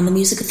week on the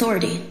Music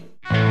Authority.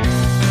 Everything.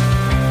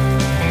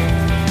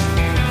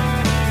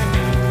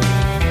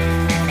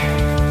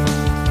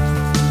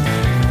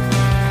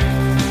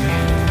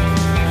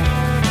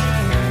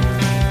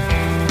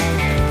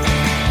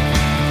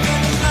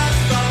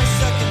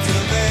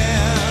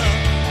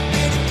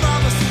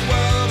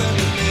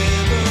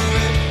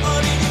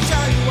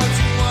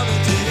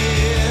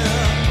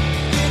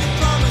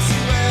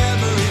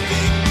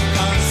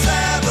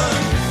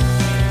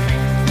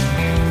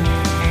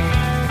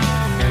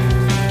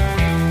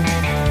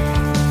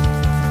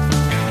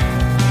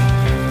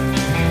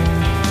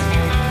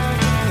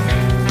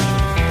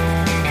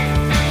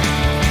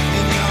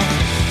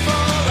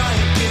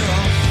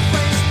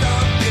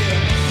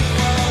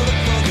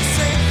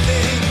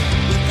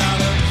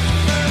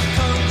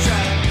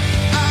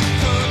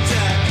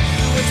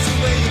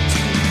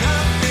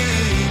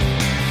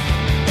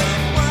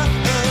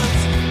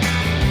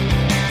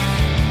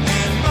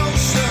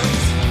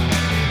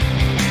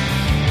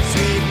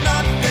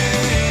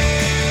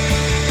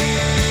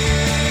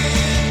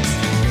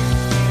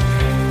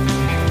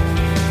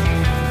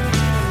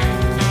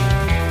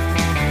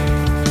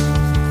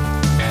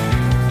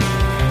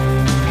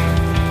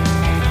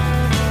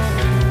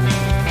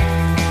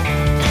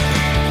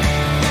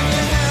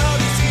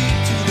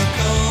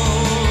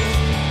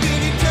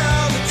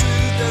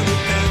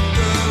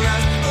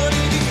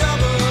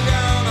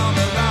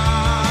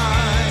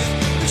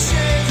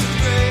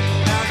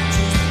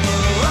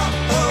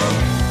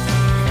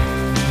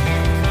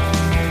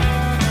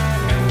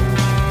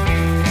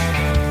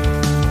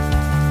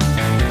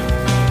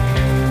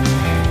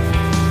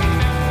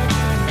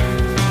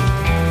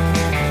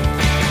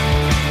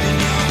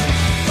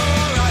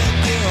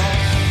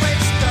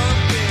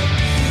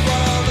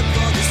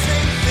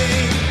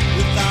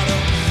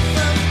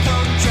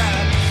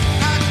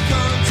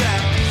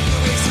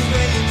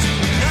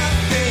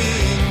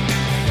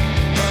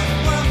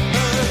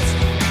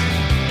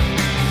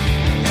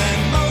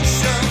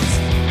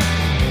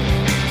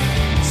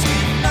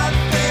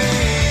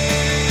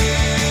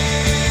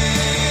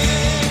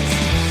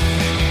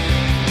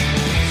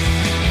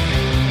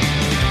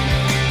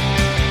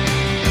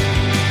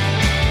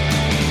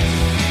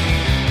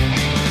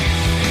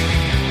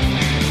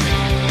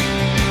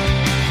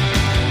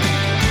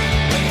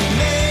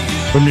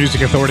 The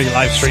Music Authority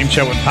live stream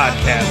show and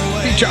podcast.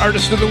 Feature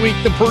artist of the week,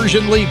 the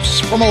Persian Leaps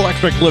from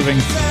Electric Living.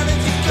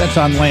 That's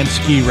on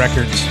Lansky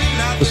Records.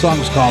 The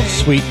song's called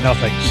Sweet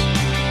Nothings.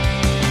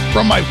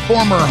 From my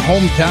former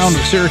hometown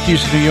of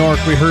Syracuse, New York,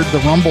 we heard the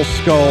Rumble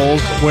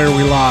Skulls, Where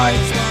We Lie.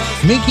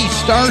 Minky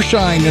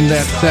Starshine in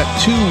that set,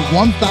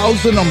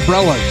 1000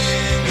 Umbrellas.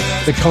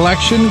 The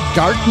collection,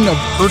 Garden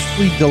of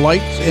Earthly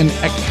Delights and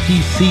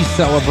XTC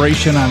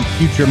Celebration on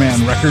Future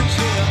Man Records.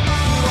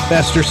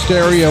 Faster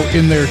Stereo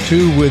in there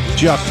too with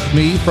Just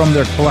Me from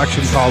their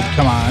collection called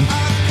Come On.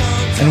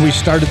 And we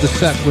started the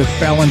set with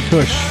Fallon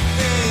Tush,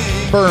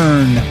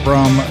 Burn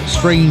from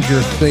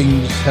Stranger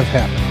Things Have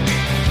Happened.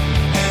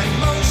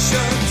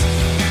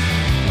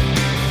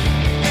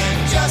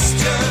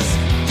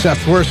 Seth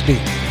Swirsky.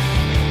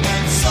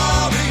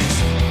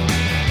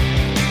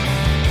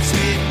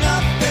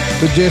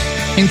 The Just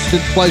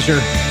Instant Pleasure.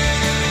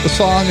 The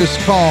song is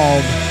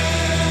called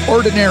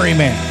Ordinary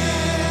Man.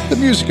 The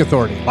Music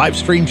Authority live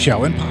stream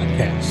show and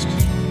podcast.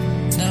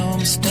 Now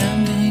I'm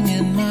standing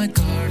in my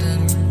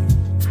garden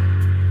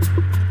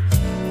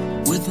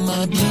with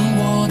my blue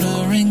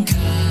watering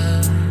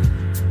can,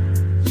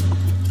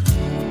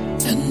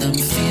 and I'm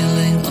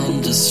feeling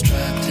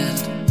undistracted.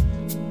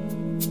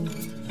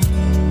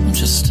 I'm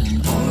just an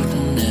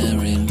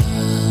ordinary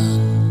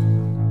man.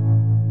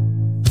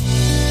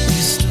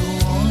 Used to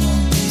wanna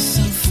be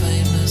so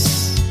famous.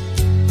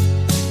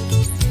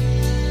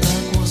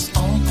 That was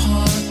all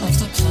part of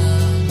the plan.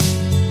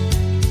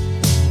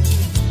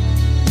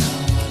 Now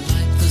I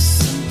like the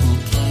simple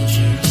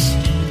pleasures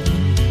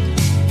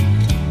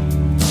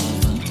of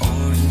an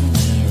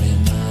ordinary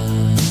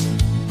man.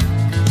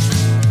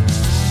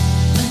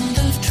 And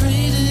I've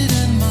traded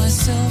in my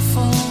cell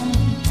phone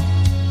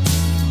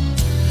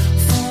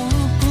for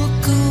a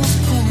book of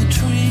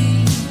poetry,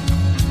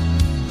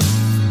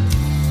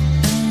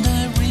 and I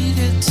read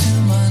it to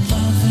my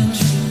love and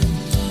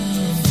truth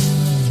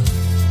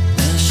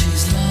as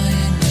she's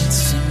lying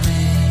next to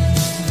me.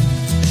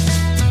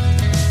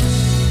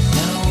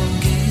 Now I'm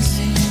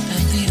gazing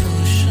at the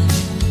ocean,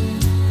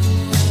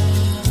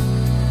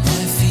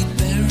 my feet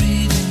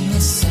buried in the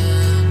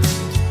sand,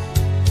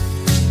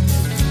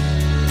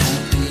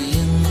 happy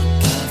in the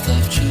path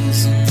I've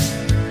chosen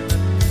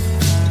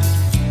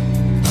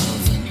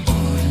of an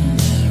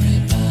ordinary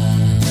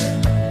man.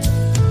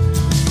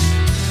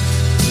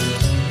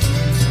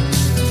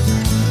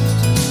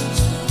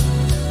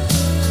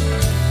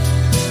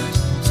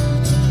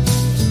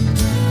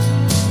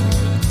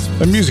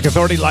 The Music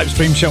Authority live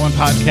stream show and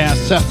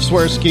podcast. Seth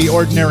Swirsky,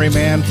 Ordinary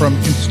Man from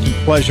Instant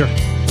Pleasure.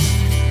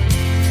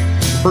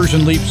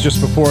 Persian Leaps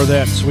just before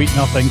that. Sweet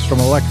Nothings from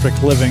Electric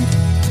Living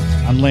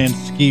on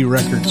Lansky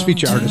Records.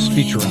 Feature artist,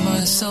 feature on.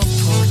 My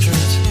self-portrait.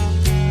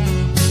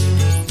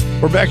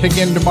 We're back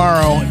again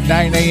tomorrow,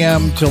 9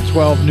 a.m. till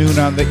 12 noon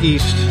on the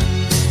east.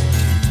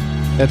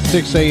 That's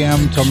 6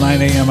 a.m. till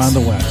 9 a.m. on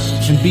the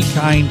west. And be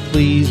kind,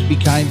 please. Be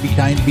kind, be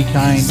kind, be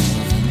kind.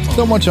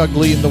 So much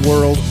ugly in the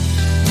world.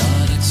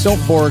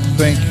 Don't forward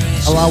think.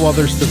 Allow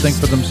others to think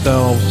for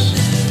themselves.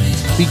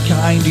 Be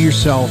kind to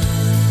yourself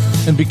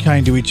and be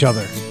kind to each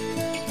other.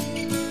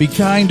 Be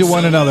kind to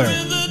one another.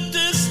 In the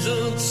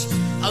distance,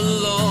 I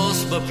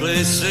lost my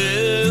place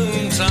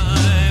in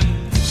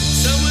time.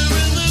 Somewhere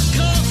in the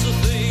course of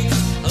things,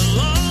 I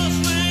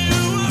lost where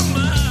you were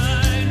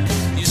mine.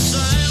 Your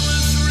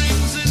silence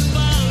rings in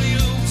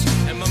volumes,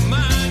 and my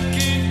mind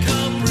can't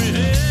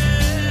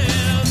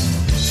comprehend.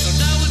 So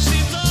now it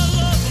seems our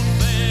love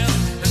affair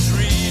has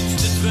reached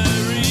its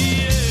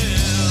very end.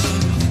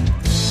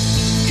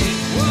 It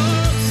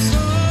was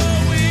so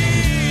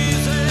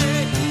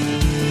easy.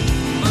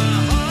 My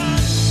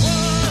heart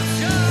was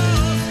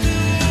yours to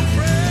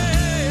break.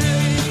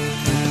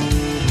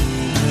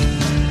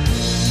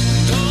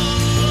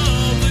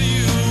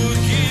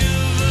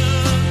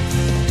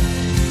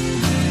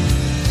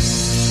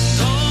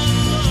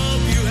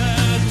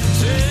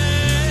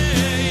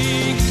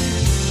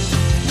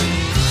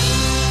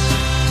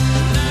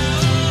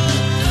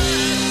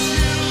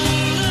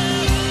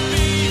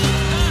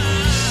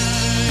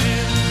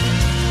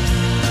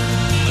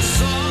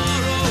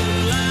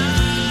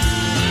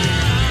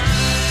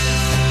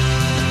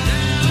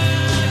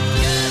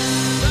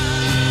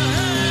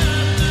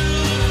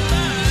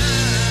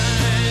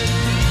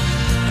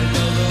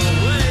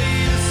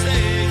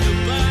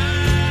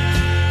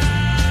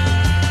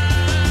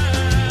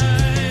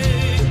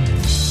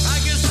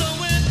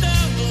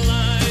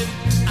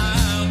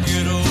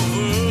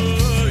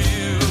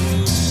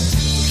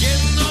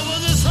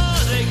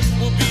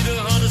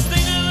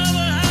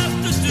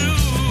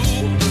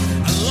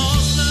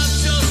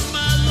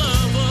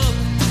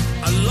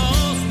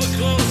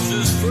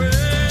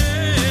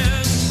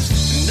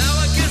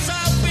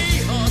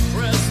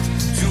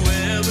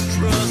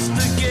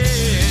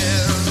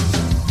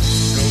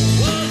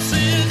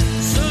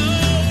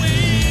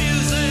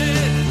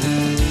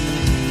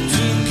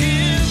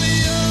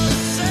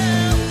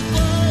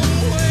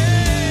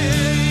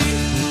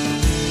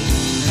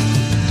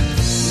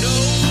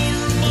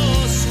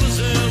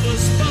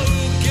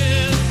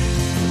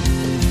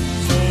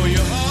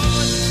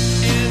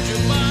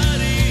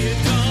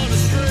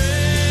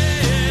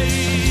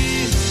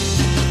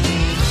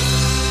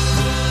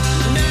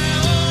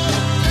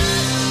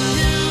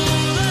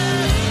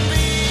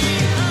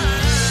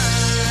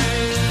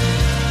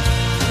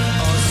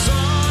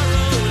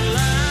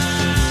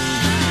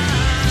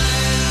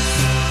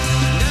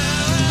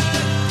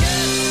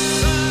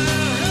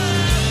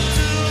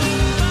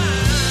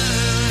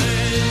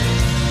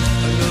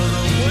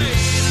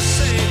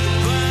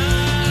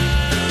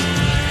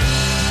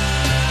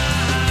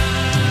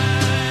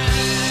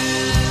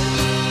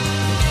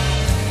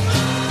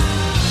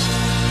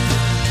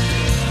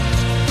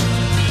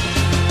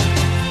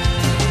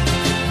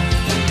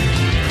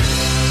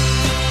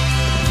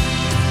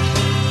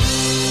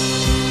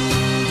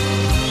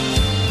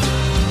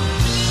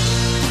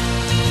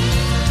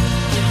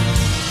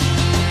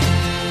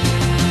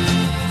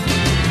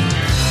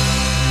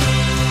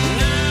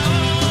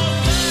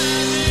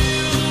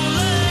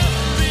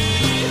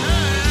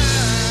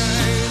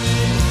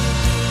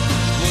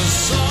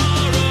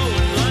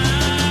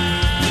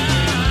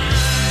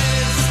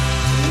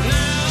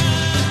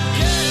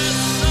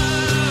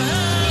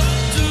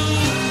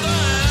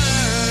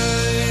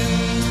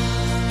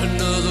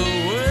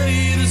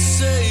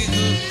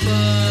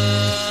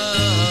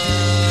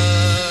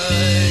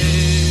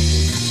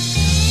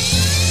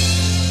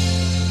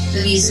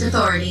 the Music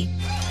Authority.